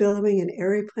contrast billowing and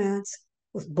airy plants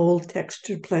with bold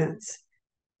textured plants.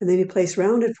 And then you place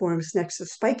rounded forms next to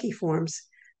spiky forms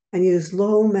and use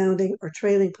low mounding or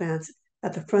trailing plants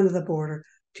at the front of the border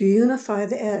to unify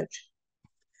the edge.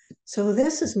 So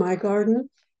this is my garden.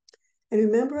 And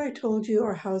remember I told you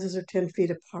our houses are 10 feet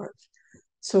apart.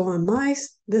 So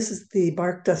this is the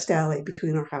bark dust alley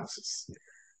between our houses.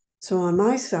 So on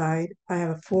my side, I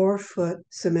have a 4-foot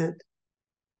cement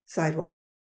sidewalk.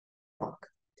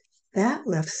 That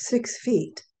left 6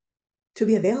 feet to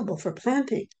be available for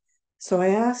planting. So I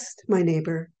asked my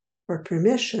neighbor for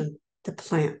permission to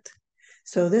plant.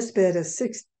 So this bed is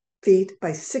 6 feet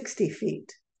by 60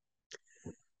 feet.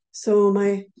 So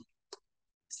my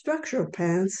structural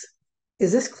plants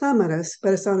is this clematis,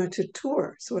 but it's on a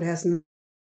tutor, so it has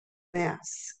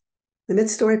mass. The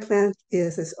mid-story plant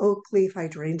is this oak leaf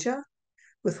hydrangea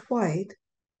with white,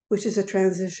 which is a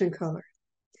transition color.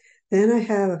 Then I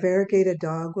have a variegated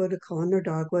dogwood, a columnar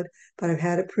dogwood, but I've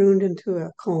had it pruned into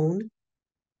a cone.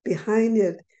 Behind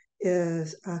it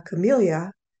is a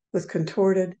camellia with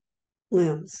contorted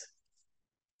limbs.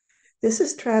 This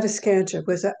is Tradescantia,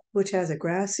 which has a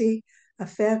grassy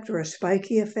effect or a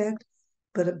spiky effect,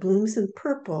 but it blooms in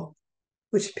purple,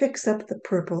 which picks up the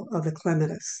purple of the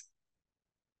clematis.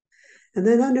 And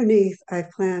then underneath,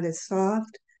 I've planted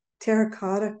soft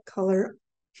terracotta color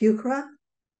heuchera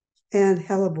and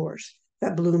hellebores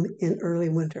that bloom in early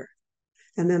winter.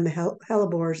 And then the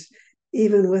hellebores,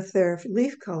 even with their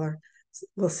leaf color,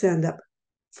 will send up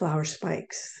flower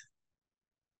spikes.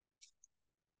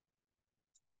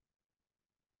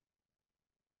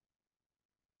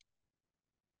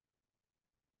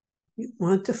 You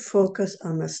want to focus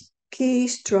on the key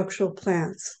structural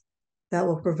plants that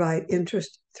will provide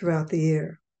interest throughout the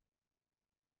year.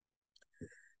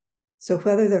 So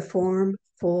whether they're form,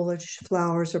 foliage,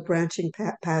 flowers, or branching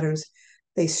patterns,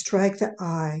 they strike the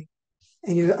eye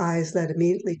and your eye is led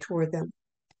immediately toward them.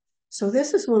 So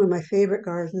this is one of my favorite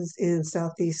gardens in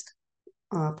Southeast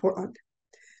Portland.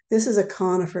 This is a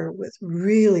conifer with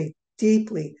really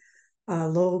deeply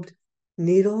lobed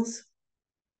needles.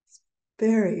 It's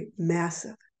very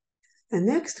massive. And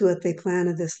next to it, they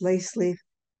planted this lace leaf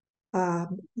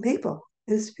maple.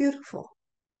 And it's beautiful.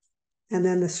 And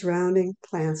then the surrounding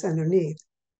plants underneath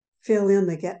fill in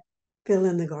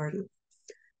the garden.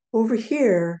 Over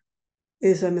here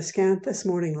is a miscanthus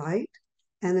morning light.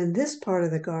 And in this part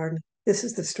of the garden, this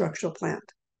is the structural plant.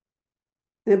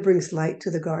 And it brings light to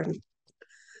the garden.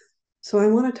 So I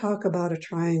want to talk about a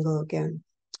triangle again.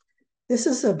 This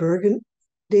is a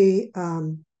burgundy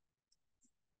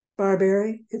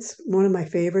barberry. It's one of my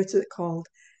favorites. It's called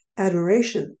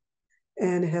Admiration.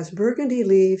 And it has burgundy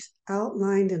leaves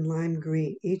outlined in lime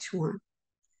green, each one.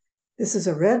 This is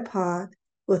a red pot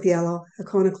with yellow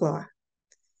aconoclaw.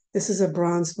 This is a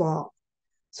bronze ball.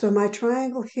 So my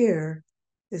triangle here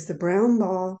is the brown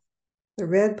ball, the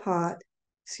red pot,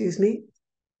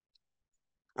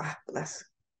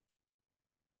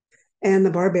 and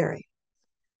the barberry.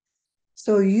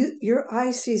 So your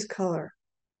eye sees color,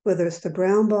 whether it's the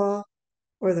brown ball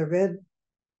or the red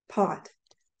pot,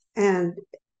 and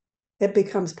it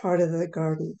becomes part of the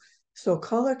garden. So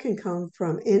color can come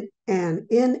from an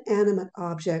inanimate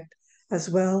object as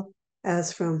well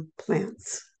as from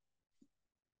plants.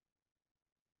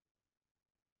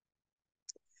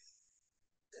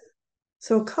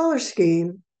 So color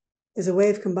scheme is a way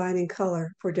of combining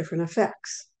color for different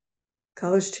effects.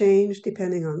 Colors change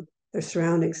depending on their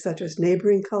surroundings, such as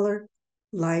neighboring color,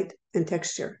 light, and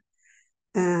texture.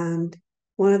 And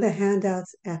one of the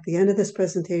handouts at the end of this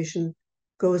presentation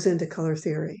goes into color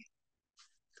theory.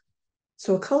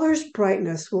 So a color's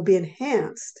brightness will be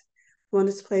enhanced when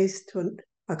it's placed to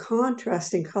a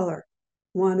contrasting color,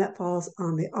 one that falls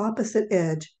on the opposite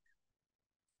edge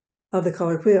of the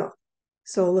color wheel.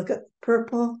 So look at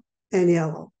purple and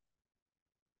yellow.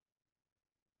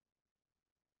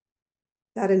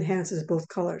 That enhances both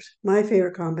colors. My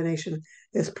favorite combination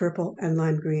is purple and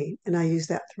lime green, and I use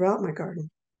that throughout my garden,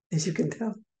 as you can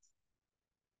tell.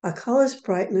 A color's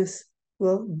brightness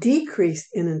will decrease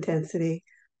in intensity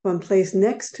when placed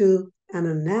next to an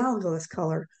analogous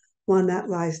color, one that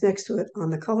lies next to it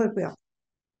on the color wheel.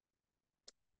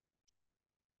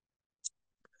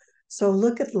 So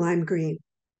look at lime green.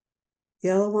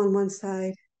 Yellow on one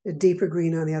side, a deeper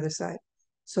green on the other side.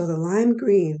 So the lime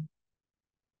green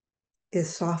is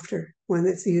softer when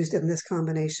it's used in this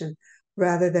combination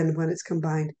rather than when it's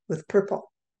combined with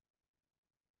purple.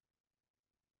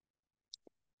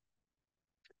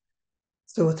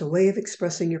 So it's a way of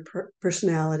expressing your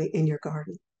personality in your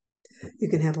garden. You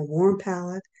can have a warm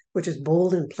palette, which is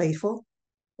bold and playful,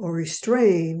 or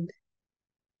restrained,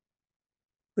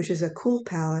 which is a cool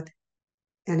palette,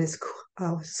 and it's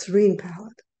a serene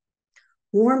palette.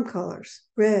 Warm colors,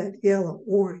 red, yellow,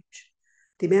 orange,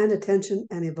 demand attention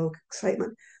and evoke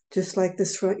excitement, just like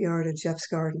this front yard in Jeff's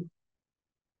garden.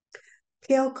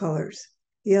 Pale colors,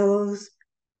 yellows,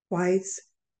 whites,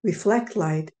 reflect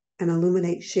light and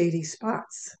illuminate shady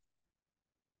spots.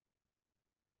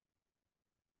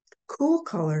 Cool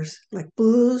colors like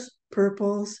blues,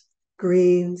 purples,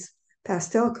 greens,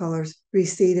 pastel colors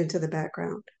recede into the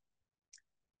background.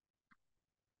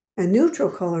 And neutral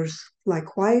colors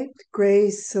like white, gray,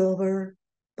 silver,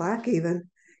 black even,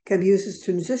 can be used as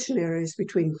transition areas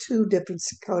between two different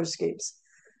color schemes.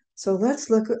 So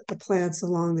let's look at the plants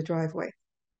along the driveway.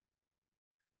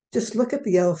 Just look at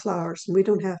the yellow flowers, and we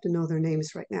don't have to know their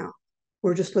names right now.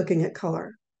 We're just looking at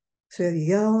color. So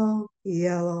yellow,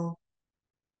 yellow,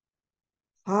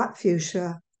 hot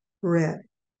fuchsia, red.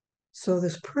 So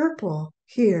this purple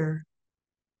here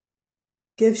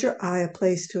gives your eye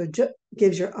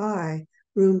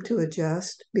room to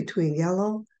adjust between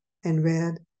yellow and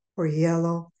red or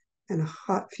yellow and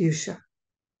hot fuchsia.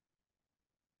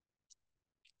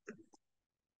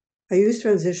 I use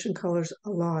transition colors a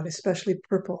lot, especially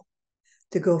purple,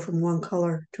 to go from one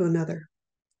color to another.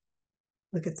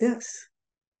 Look at this.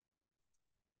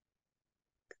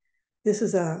 This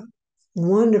is a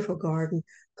wonderful garden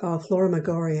called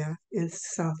Florimagoria in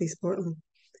southeast Portland.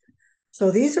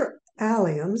 So these are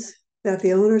alliums that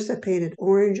the owners have painted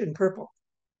orange and purple.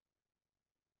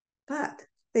 But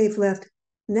they've left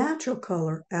natural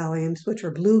color alliums, which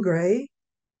are blue-gray,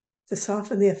 to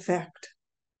soften the effect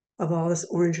of all this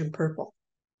orange and purple.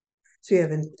 So you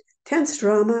have intense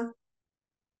drama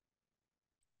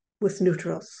with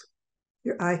neutrals.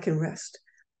 Your eye can rest.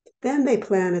 Then they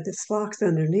planted this phlox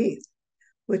underneath,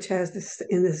 which has this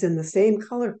in the same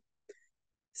color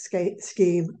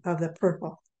scheme of the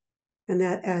purple. And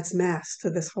that adds mass to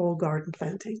this whole garden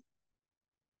planting.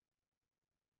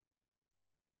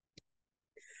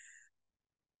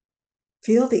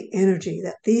 Feel the energy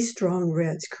that these strong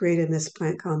reds create in this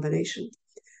plant combination.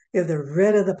 You have the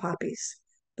red of the poppies,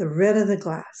 the red of the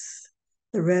glass,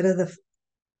 the red of the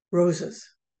roses,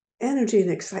 energy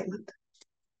and excitement.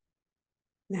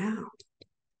 Now,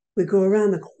 we go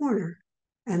around the corner,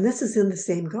 and this is in the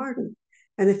same garden,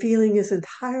 and the feeling is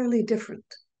entirely different.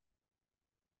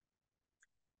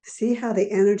 See how the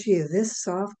energy of this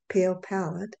soft, pale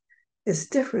palette is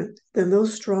different than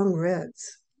those strong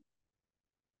reds.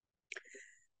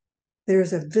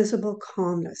 There's a visible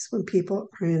calmness when people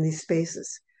are in these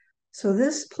spaces. So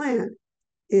this plant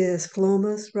is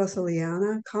Phlomis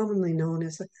russelliana, commonly known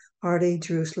as the hardy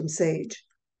Jerusalem sage.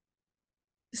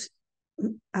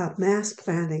 A mass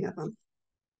planting of them.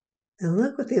 And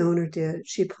look what the owner did.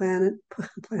 She put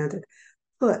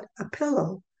a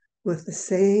pillow with the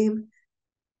same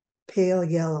pale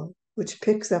yellow, which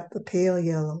picks up the pale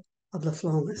yellow of the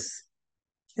Phlomis.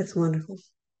 It's wonderful.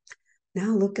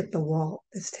 Now look at the wall.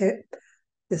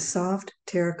 This soft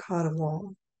terracotta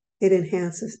wall. It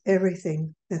enhances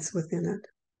everything that's within it.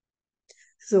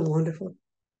 This is a wonderful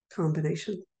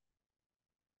combination.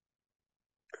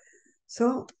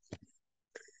 So,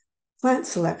 plant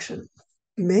selection.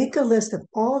 Make a list of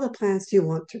all the plants you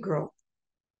want to grow.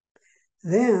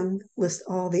 Then list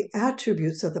all the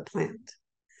attributes of the plant.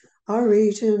 Our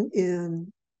region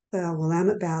in the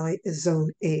Willamette Valley is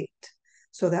Zone 8.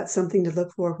 So that's something to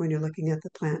look for when you're looking at the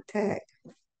plant tag.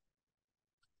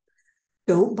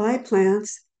 Don't buy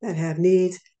plants that have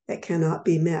needs that cannot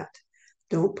be met.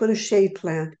 Don't put a shade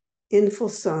plant in full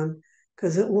sun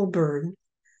because it will burn.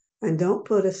 And don't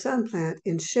put a sun plant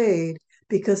in shade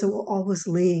because it will always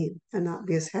lean and not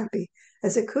be as happy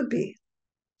as it could be.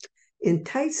 In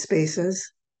tight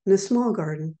spaces, in a small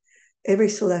garden, every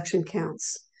selection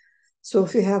counts. So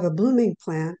if you have a blooming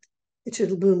plant, it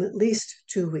should bloom at least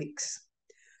 2 weeks.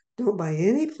 Don't buy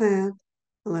any plant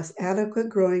unless adequate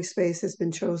growing space has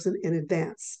been chosen in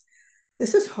advance.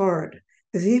 This is hard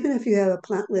because even if you have a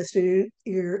plant list and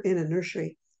you're in a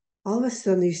nursery, all of a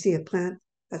sudden you see a plant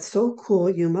that's so cool,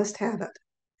 you must have it.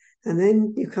 And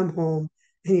then you come home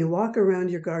and you walk around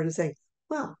your garden saying,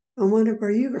 well, I wonder where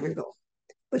you're going to go.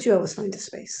 But you always find a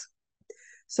space.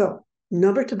 So,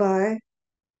 number to buy,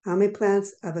 how many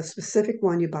plants of a specific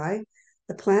one you buy,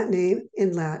 the plant name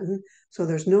in Latin, so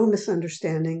there's no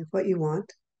misunderstanding of what you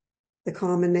want, the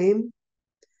common name,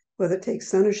 whether it takes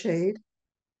sun or shade,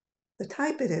 the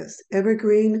type it is,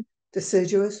 evergreen,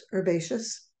 deciduous,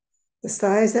 herbaceous, the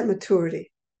size at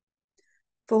maturity,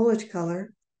 foliage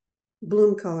color,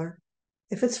 bloom color,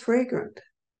 if it's fragrant.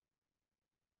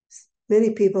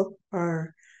 Many people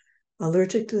are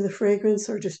allergic to the fragrance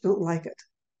or just don't like it.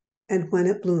 And when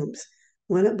it blooms.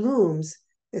 When it blooms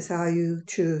is how you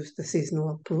choose the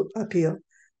seasonal appeal,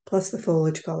 plus the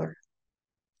foliage color.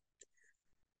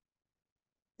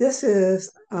 This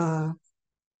is a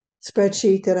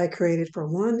spreadsheet that I created for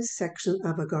one section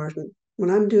of a garden. When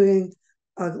I'm doing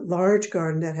a large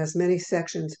garden that has many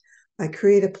sections, I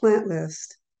create a plant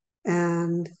list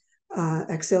and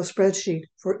Excel spreadsheet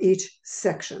for each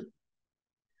section.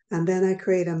 And then I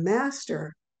create a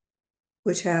master,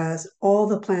 which has all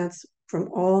the plants from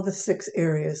all the 6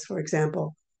 areas, for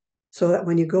example, so that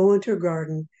when you go into a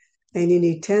garden and you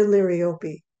need 10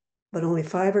 liriope, but only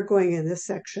 5 are going in this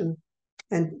section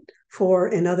and 4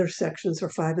 in other sections or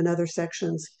 5 in other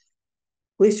sections,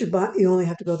 at least you only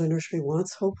have to go to the nursery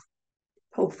once,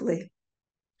 hopefully.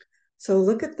 So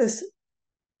look at this.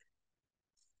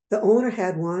 The owner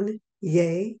had one,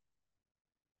 yay,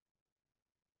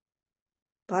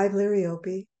 5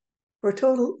 liriope, for a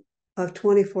total of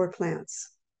 24 plants.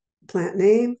 Plant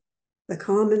name, the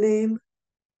common name,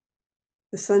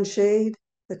 the sunshade,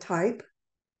 the type,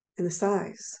 and the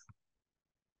size.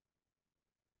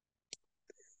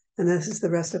 And this is the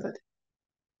rest of it.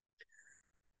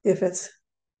 If it's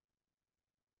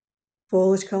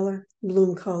foliage color,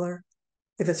 bloom color,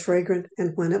 if it's fragrant,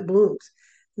 and when it blooms.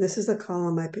 This is the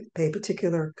column I pay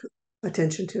particular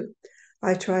attention to.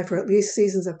 I try for at least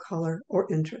seasons of color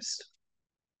or interest.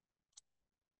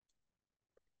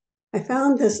 I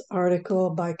found this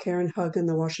article by Karen Hugg in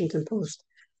the Washington Post,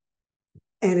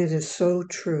 and it is so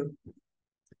true.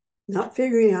 Not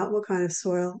figuring out what kind of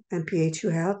soil and pH you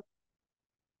have,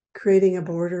 creating a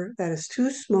border that is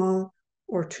too small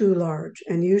or too large,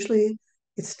 and usually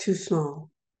it's too small.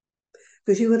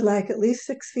 Because you would like at least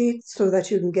 6 feet so that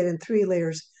you can get in 3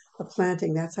 layers of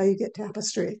planting. That's how you get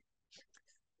tapestry.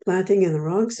 Planting in the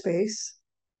wrong space,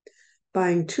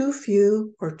 buying too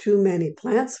few or too many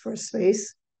plants for a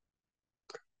space,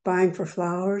 buying for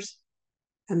flowers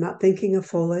and not thinking of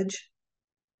foliage,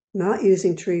 not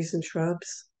using trees and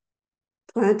shrubs,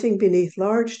 planting beneath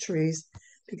large trees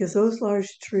because those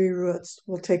large tree roots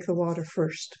will take the water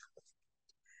first,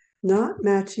 not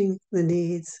matching the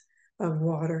needs of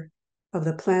water of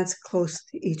the plants close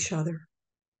to each other.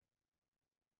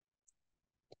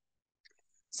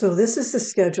 So this is the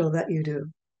schedule that you do.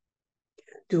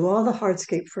 Do all the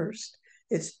hardscape first.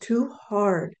 It's too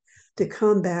hard to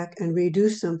come back and redo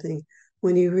something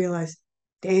when you realize,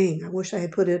 dang, I wish I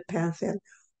had put a path in,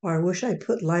 or I wish I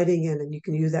put lighting in, and you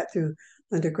can use that through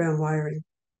underground wiring.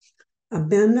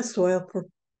 Amend the soil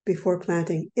before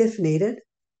planting if needed.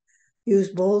 Use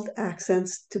bold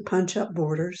accents to punch up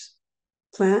borders.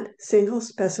 Plant single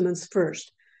specimens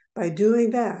first. By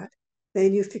doing that,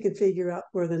 then you can figure out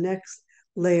where the next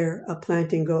layer of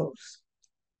planting goes.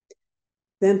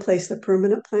 Then place the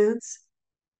permanent plants,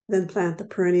 then plant the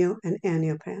perennial and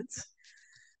annual plants.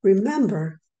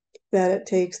 Remember that it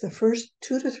takes the first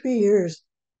 2 to 3 years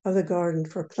of the garden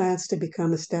for plants to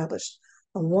become established.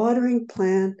 A watering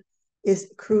plant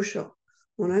is crucial.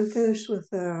 When I'm finished with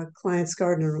a client's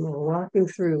garden and we're walking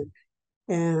through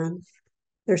and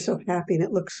they're so happy and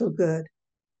it looks so good,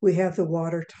 we have the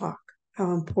water talk,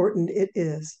 how important it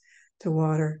is to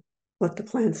water what the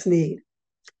plants need.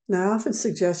 Now, I often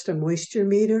suggest a moisture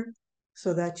meter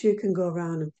so that you can go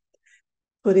around and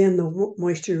put in the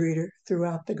moisture reader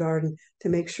throughout the garden to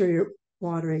make sure you're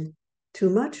watering too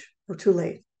much or too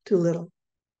late, too little.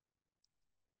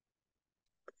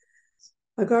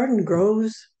 A garden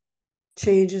grows,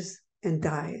 changes, and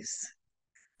dies.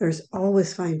 There's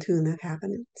always fine tune that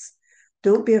happens.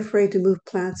 Don't be afraid to move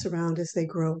plants around as they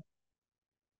grow.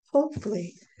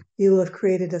 Hopefully, you will have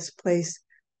created a place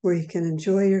where you can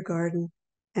enjoy your garden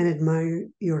and admire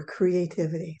your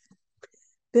creativity.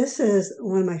 This is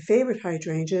one of my favorite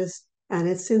hydrangeas, and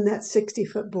it's in that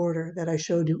 60-foot border that I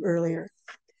showed you earlier,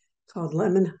 called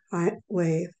Lemon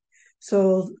Wave.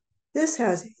 So this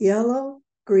has yellow,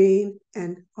 green,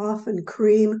 and often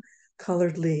cream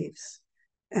colored leaves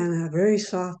and a very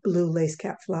soft blue lace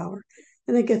cap flower.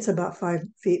 And it gets about 5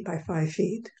 feet by 5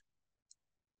 feet.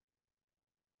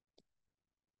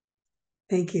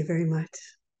 Thank you very much.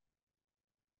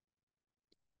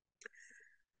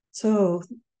 So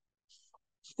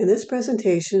in this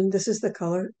presentation, this is the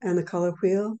color and the color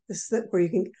wheel. This is where you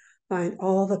can find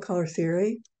all the color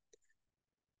theory.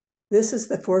 This is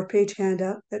the 4-page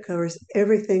handout that covers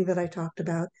everything that I talked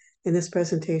about in this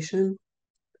presentation.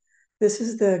 This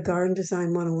is the Garden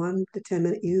Design 101, the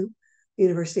 10-minute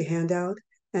university handout,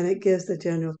 and it gives the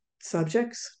general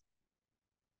subjects.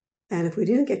 And if we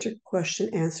didn't get your question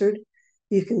answered,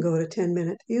 you can go to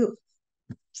 10-minute U.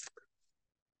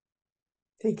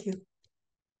 Thank you.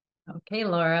 Okay,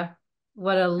 Laura,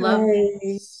 what a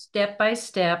lovely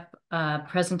step-by-step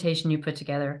presentation you put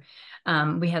together.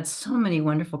 We had so many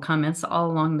wonderful comments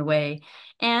all along the way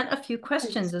and a few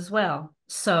questions as well.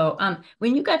 So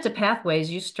when you got to pathways,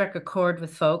 you struck a chord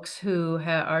with folks who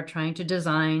are trying to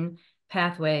design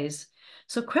pathways.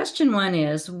 So question one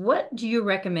is, what do you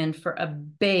recommend for a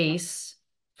base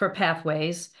for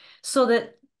pathways so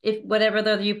that if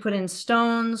whatever you put in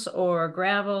stones or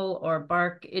gravel or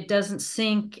bark, it doesn't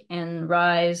sink and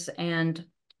rise and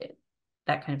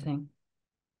that kind of thing?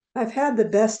 I've had the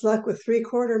best luck with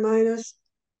 3/4 minus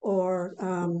or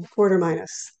quarter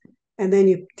minus, and then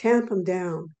you tamp them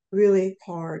down really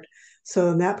hard.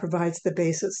 So that provides the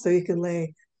basis so you can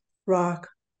lay rock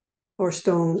or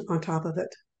stone on top of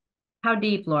it. How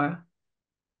deep, Laura?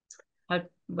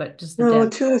 What does the No,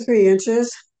 depth? 2 to 3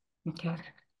 inches. Okay.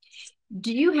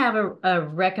 Do you have a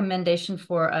recommendation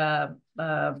for a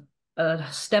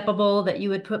steppable that you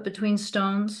would put between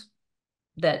stones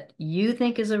that you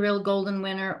think is a real golden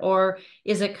winner, or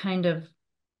is it kind of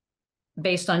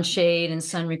based on shade and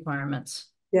sun requirements?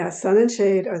 Yeah, sun and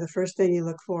shade are the first thing you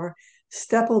look for.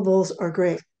 Steppables are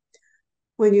great.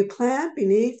 When you plant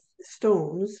beneath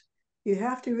stones, you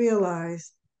have to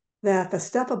realize that the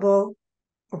steppable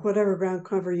or whatever ground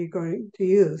cover you're going to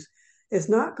use is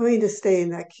not going to stay in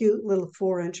that cute little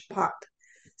 4-inch pot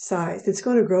size. It's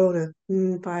going to grow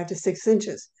to 5 to 6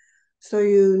 inches. So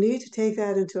you need to take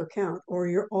that into account, or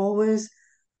you're always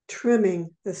trimming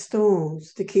the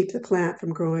stones to keep the plant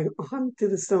from growing onto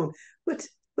the stone, which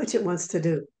it wants to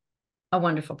do. A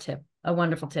wonderful tip. A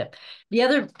wonderful tip. The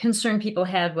other concern people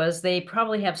had was they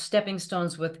probably have stepping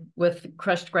stones with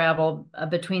crushed gravel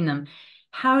between them.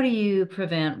 How do you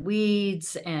prevent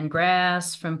weeds and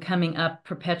grass from coming up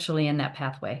perpetually in that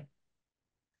pathway?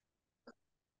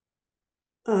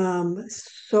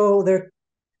 So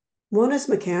one is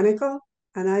mechanical,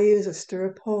 and I use a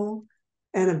stirrup hole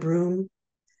and a broom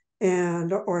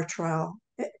and or a trowel.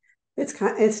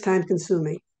 It's time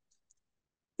consuming.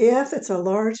 If it's a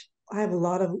large, I have a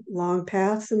lot of long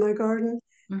paths in my garden,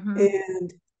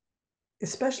 and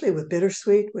especially with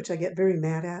bittersweet, which I get very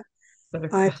mad at,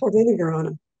 I pour vinegar on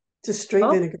them, just straight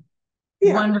vinegar.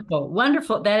 Yeah, Wonderful,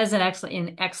 wonderful. That is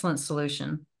an excellent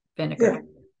solution. Vinegar, yeah,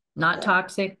 not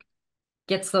toxic,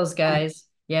 gets those guys.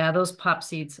 Yeah, those pop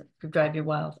seeds drive you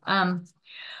wild. All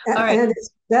right. And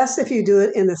it's best if you do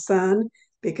it in the sun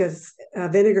because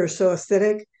vinegar is so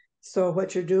acidic. So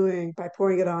what you're doing by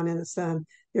pouring it on in the sun,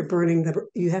 you're burning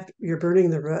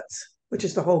the roots, which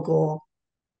is the whole goal.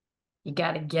 You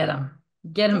got to get them.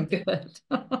 Get them good.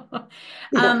 Yeah,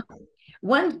 um,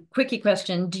 One quickie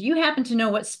question. Do you happen to know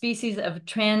what species of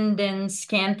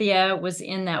Tradescantia was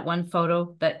in that one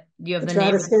photo that you have the the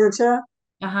name? Tradescantia.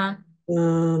 Uh-huh.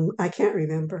 I can't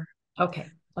remember, Okay.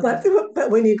 but Okay.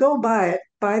 when you go buy it,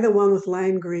 buy the one with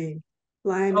lime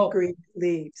Oh, green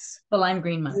leaves. the lime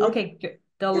green one. And Okay, good.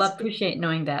 They'll it's appreciate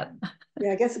knowing that.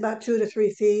 yeah, it gets about 2 to 3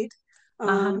 feet.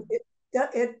 Uh-huh.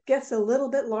 It gets a little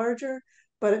bit larger,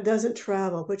 but it doesn't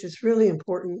travel, which is really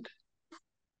important.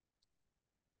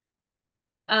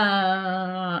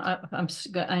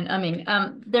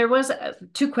 There was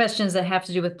two questions that have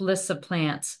to do with lists of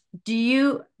plants.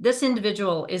 This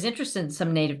individual is interested in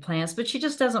some native plants, but she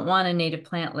just doesn't want a native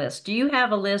plant list. Do you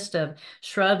have a list of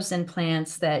shrubs and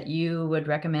plants that you would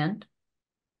recommend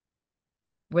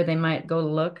where they might go to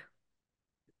look?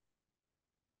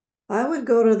 I would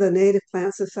go to the Native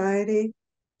Plant Society.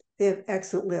 They have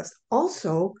excellent lists.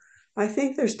 Also, I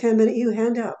think there's 10-minute U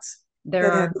handouts There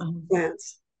that have are,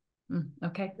 plants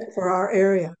okay. for our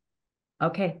area.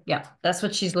 Okay, yeah, that's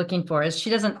what she's looking for. Is she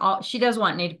does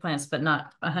want native plants, but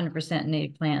not 100%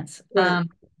 native plants. Right.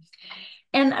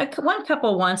 And one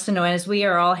couple wants to know, as we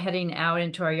are all heading out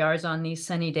into our yards on these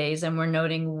sunny days, and we're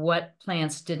noting what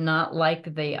plants did not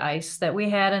like the ice that we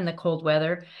had in the cold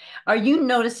weather, are you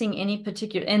noticing any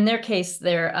particular, in their case,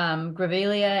 their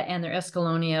Grevillea and their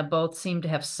Escallonia both seem to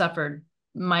have suffered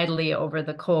mightily over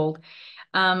the cold.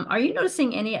 Are you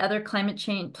noticing any other climate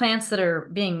change plants that are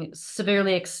being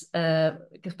severely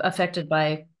affected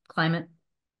by climate?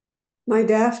 My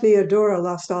Daphne Adora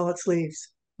lost all its leaves.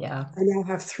 Yeah, I now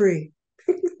have three,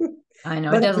 I know.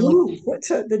 It but it doesn't look, bloomed.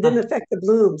 That didn't uh, affect the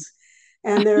blooms.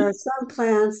 And there are some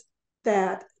plants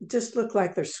that just look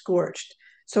like they're scorched.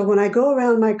 So when I go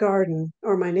around my garden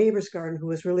or my neighbor's garden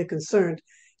who is really concerned,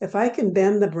 if I can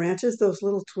bend the branches, those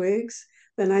little twigs,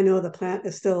 then I know the plant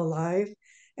is still alive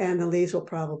and the leaves will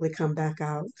probably come back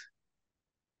out.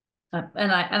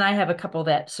 and I have a couple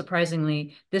that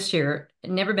surprisingly this year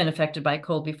never been affected by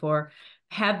cold before,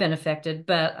 have been affected,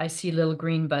 but I see little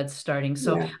green buds starting.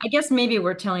 So Yeah. I guess maybe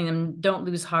we're telling them don't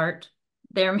lose heart.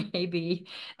 There may be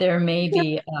there may Yeah.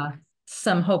 be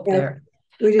some hope Yeah. there.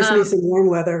 We just need Um, some warm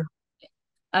weather.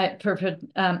 Perfect.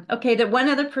 Okay, that one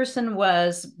other person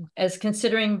was as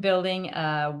considering building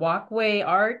a walkway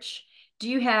arch. Do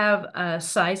you have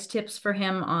size tips for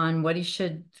him on what he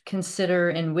should consider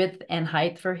in width and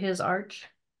height for his arch?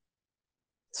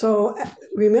 So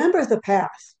remember the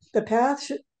path. The path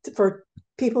for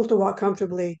people to walk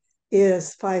comfortably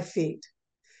is 5 feet.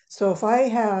 So if I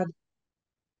had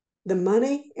the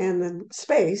money and the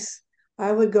space,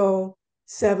 I would go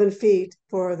 7 feet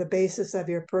for the basis of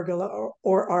your pergola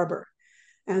or arbor.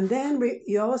 And then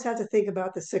you always have to think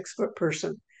about the 6 foot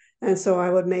person. And so I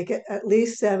would make it at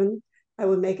least 7. I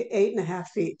would make it 8.5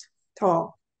 feet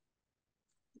tall.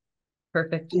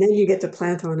 Perfect. And then you get to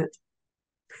plant on it.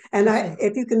 And Okay.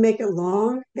 if you can make it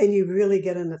long, then you really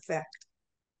get an effect.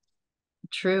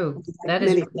 True. Like That is,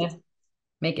 many yeah, things.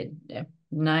 make it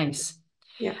nice.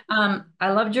 Yeah.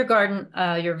 I loved your garden,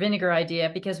 your vinegar idea,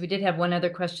 because we did have one other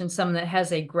question, someone that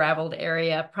has a graveled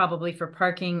area, probably for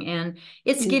parking, and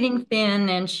it's Mm. getting thin,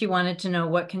 and she wanted to know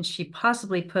what can she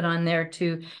possibly put on there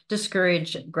to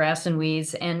discourage grass and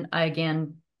weeds. And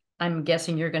again, I'm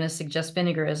guessing you're going to suggest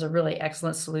vinegar as a really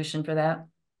excellent solution for that.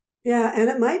 Yeah, and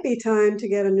it might be time to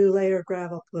get a new layer of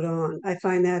gravel put on. I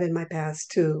find that in my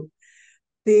past too.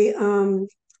 The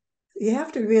You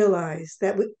have to realize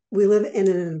that we live in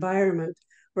an environment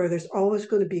where there's always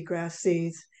going to be grass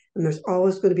seeds and there's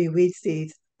always going to be weed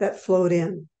seeds that float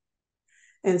in.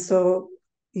 And so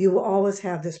you will always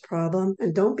have this problem.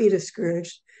 And don't be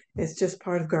discouraged. It's just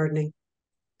part of gardening,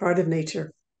 part of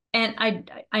nature. And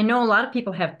I know a lot of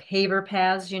people have paver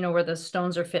paths, where the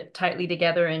stones are fit tightly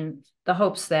together in the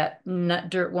hopes that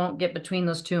dirt won't get between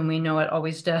those two, and we know it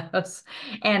always does.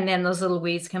 And then those little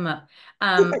weeds come up.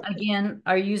 Again,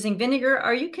 are you using vinegar?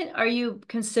 Are you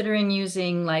considering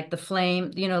using like the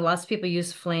flame? Lots of people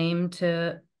use flame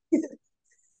to,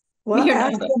 Well, you're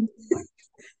not, actually,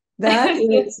 that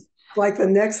is like the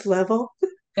next level.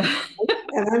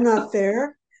 And I'm not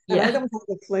there. And I yeah, don't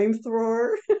have a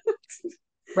flamethrower.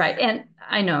 right. And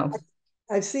I know,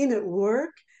 I've seen it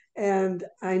work, and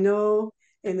I know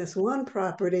in this one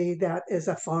property that is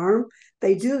a farm,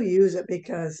 they do use it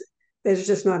because there's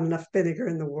just not enough vinegar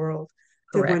in the world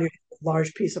to when you correct. have a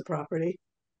large piece of property.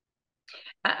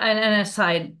 And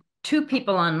aside. two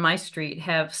people on my street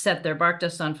have set their bark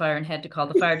dust on fire and had to call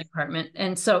the fire department.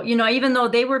 And so, you know, even though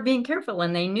they were being careful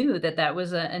and they knew that that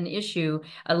was an issue,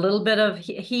 a little bit of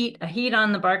heat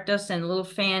on the bark dust and a little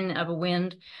fan of a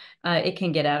wind, it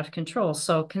can get out of control.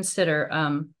 So consider,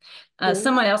 Yeah.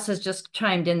 someone else has just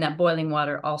chimed in that boiling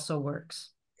water also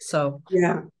works. So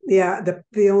Yeah, yeah.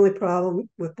 The only problem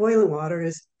with boiling water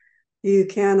is you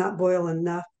cannot boil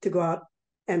enough to go out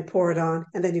and pour it on,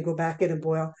 and then you go back in and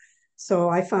boil. So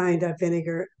I find that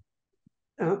vinegar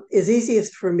is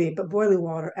easiest for me, but boiling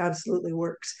water absolutely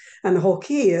works. And the whole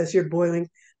key is you're boiling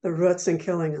the roots and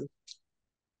killing them.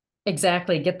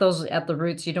 exactly, get those at the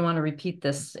roots. You don't want to repeat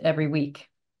this every week.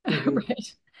 Mhm.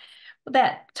 Right. Well,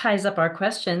 that ties up our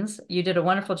questions. You did a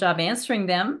wonderful job answering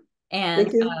them,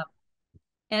 Thank you.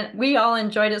 and we all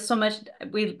enjoyed it so much.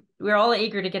 We're all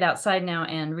eager to get outside now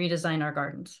and redesign our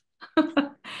gardens.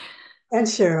 And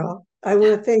Cheryl, I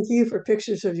want to thank you for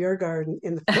pictures of your garden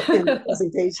in the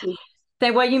presentation.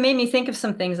 Well, you made me think of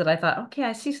some things that I thought, okay,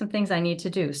 I see some things I need to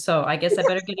do. So I guess I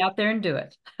better get out there and do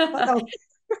it. Oh,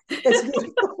 that's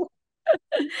beautiful.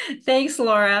 Thanks,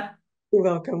 Laura. You're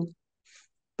welcome.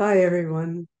 Bye,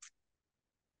 everyone.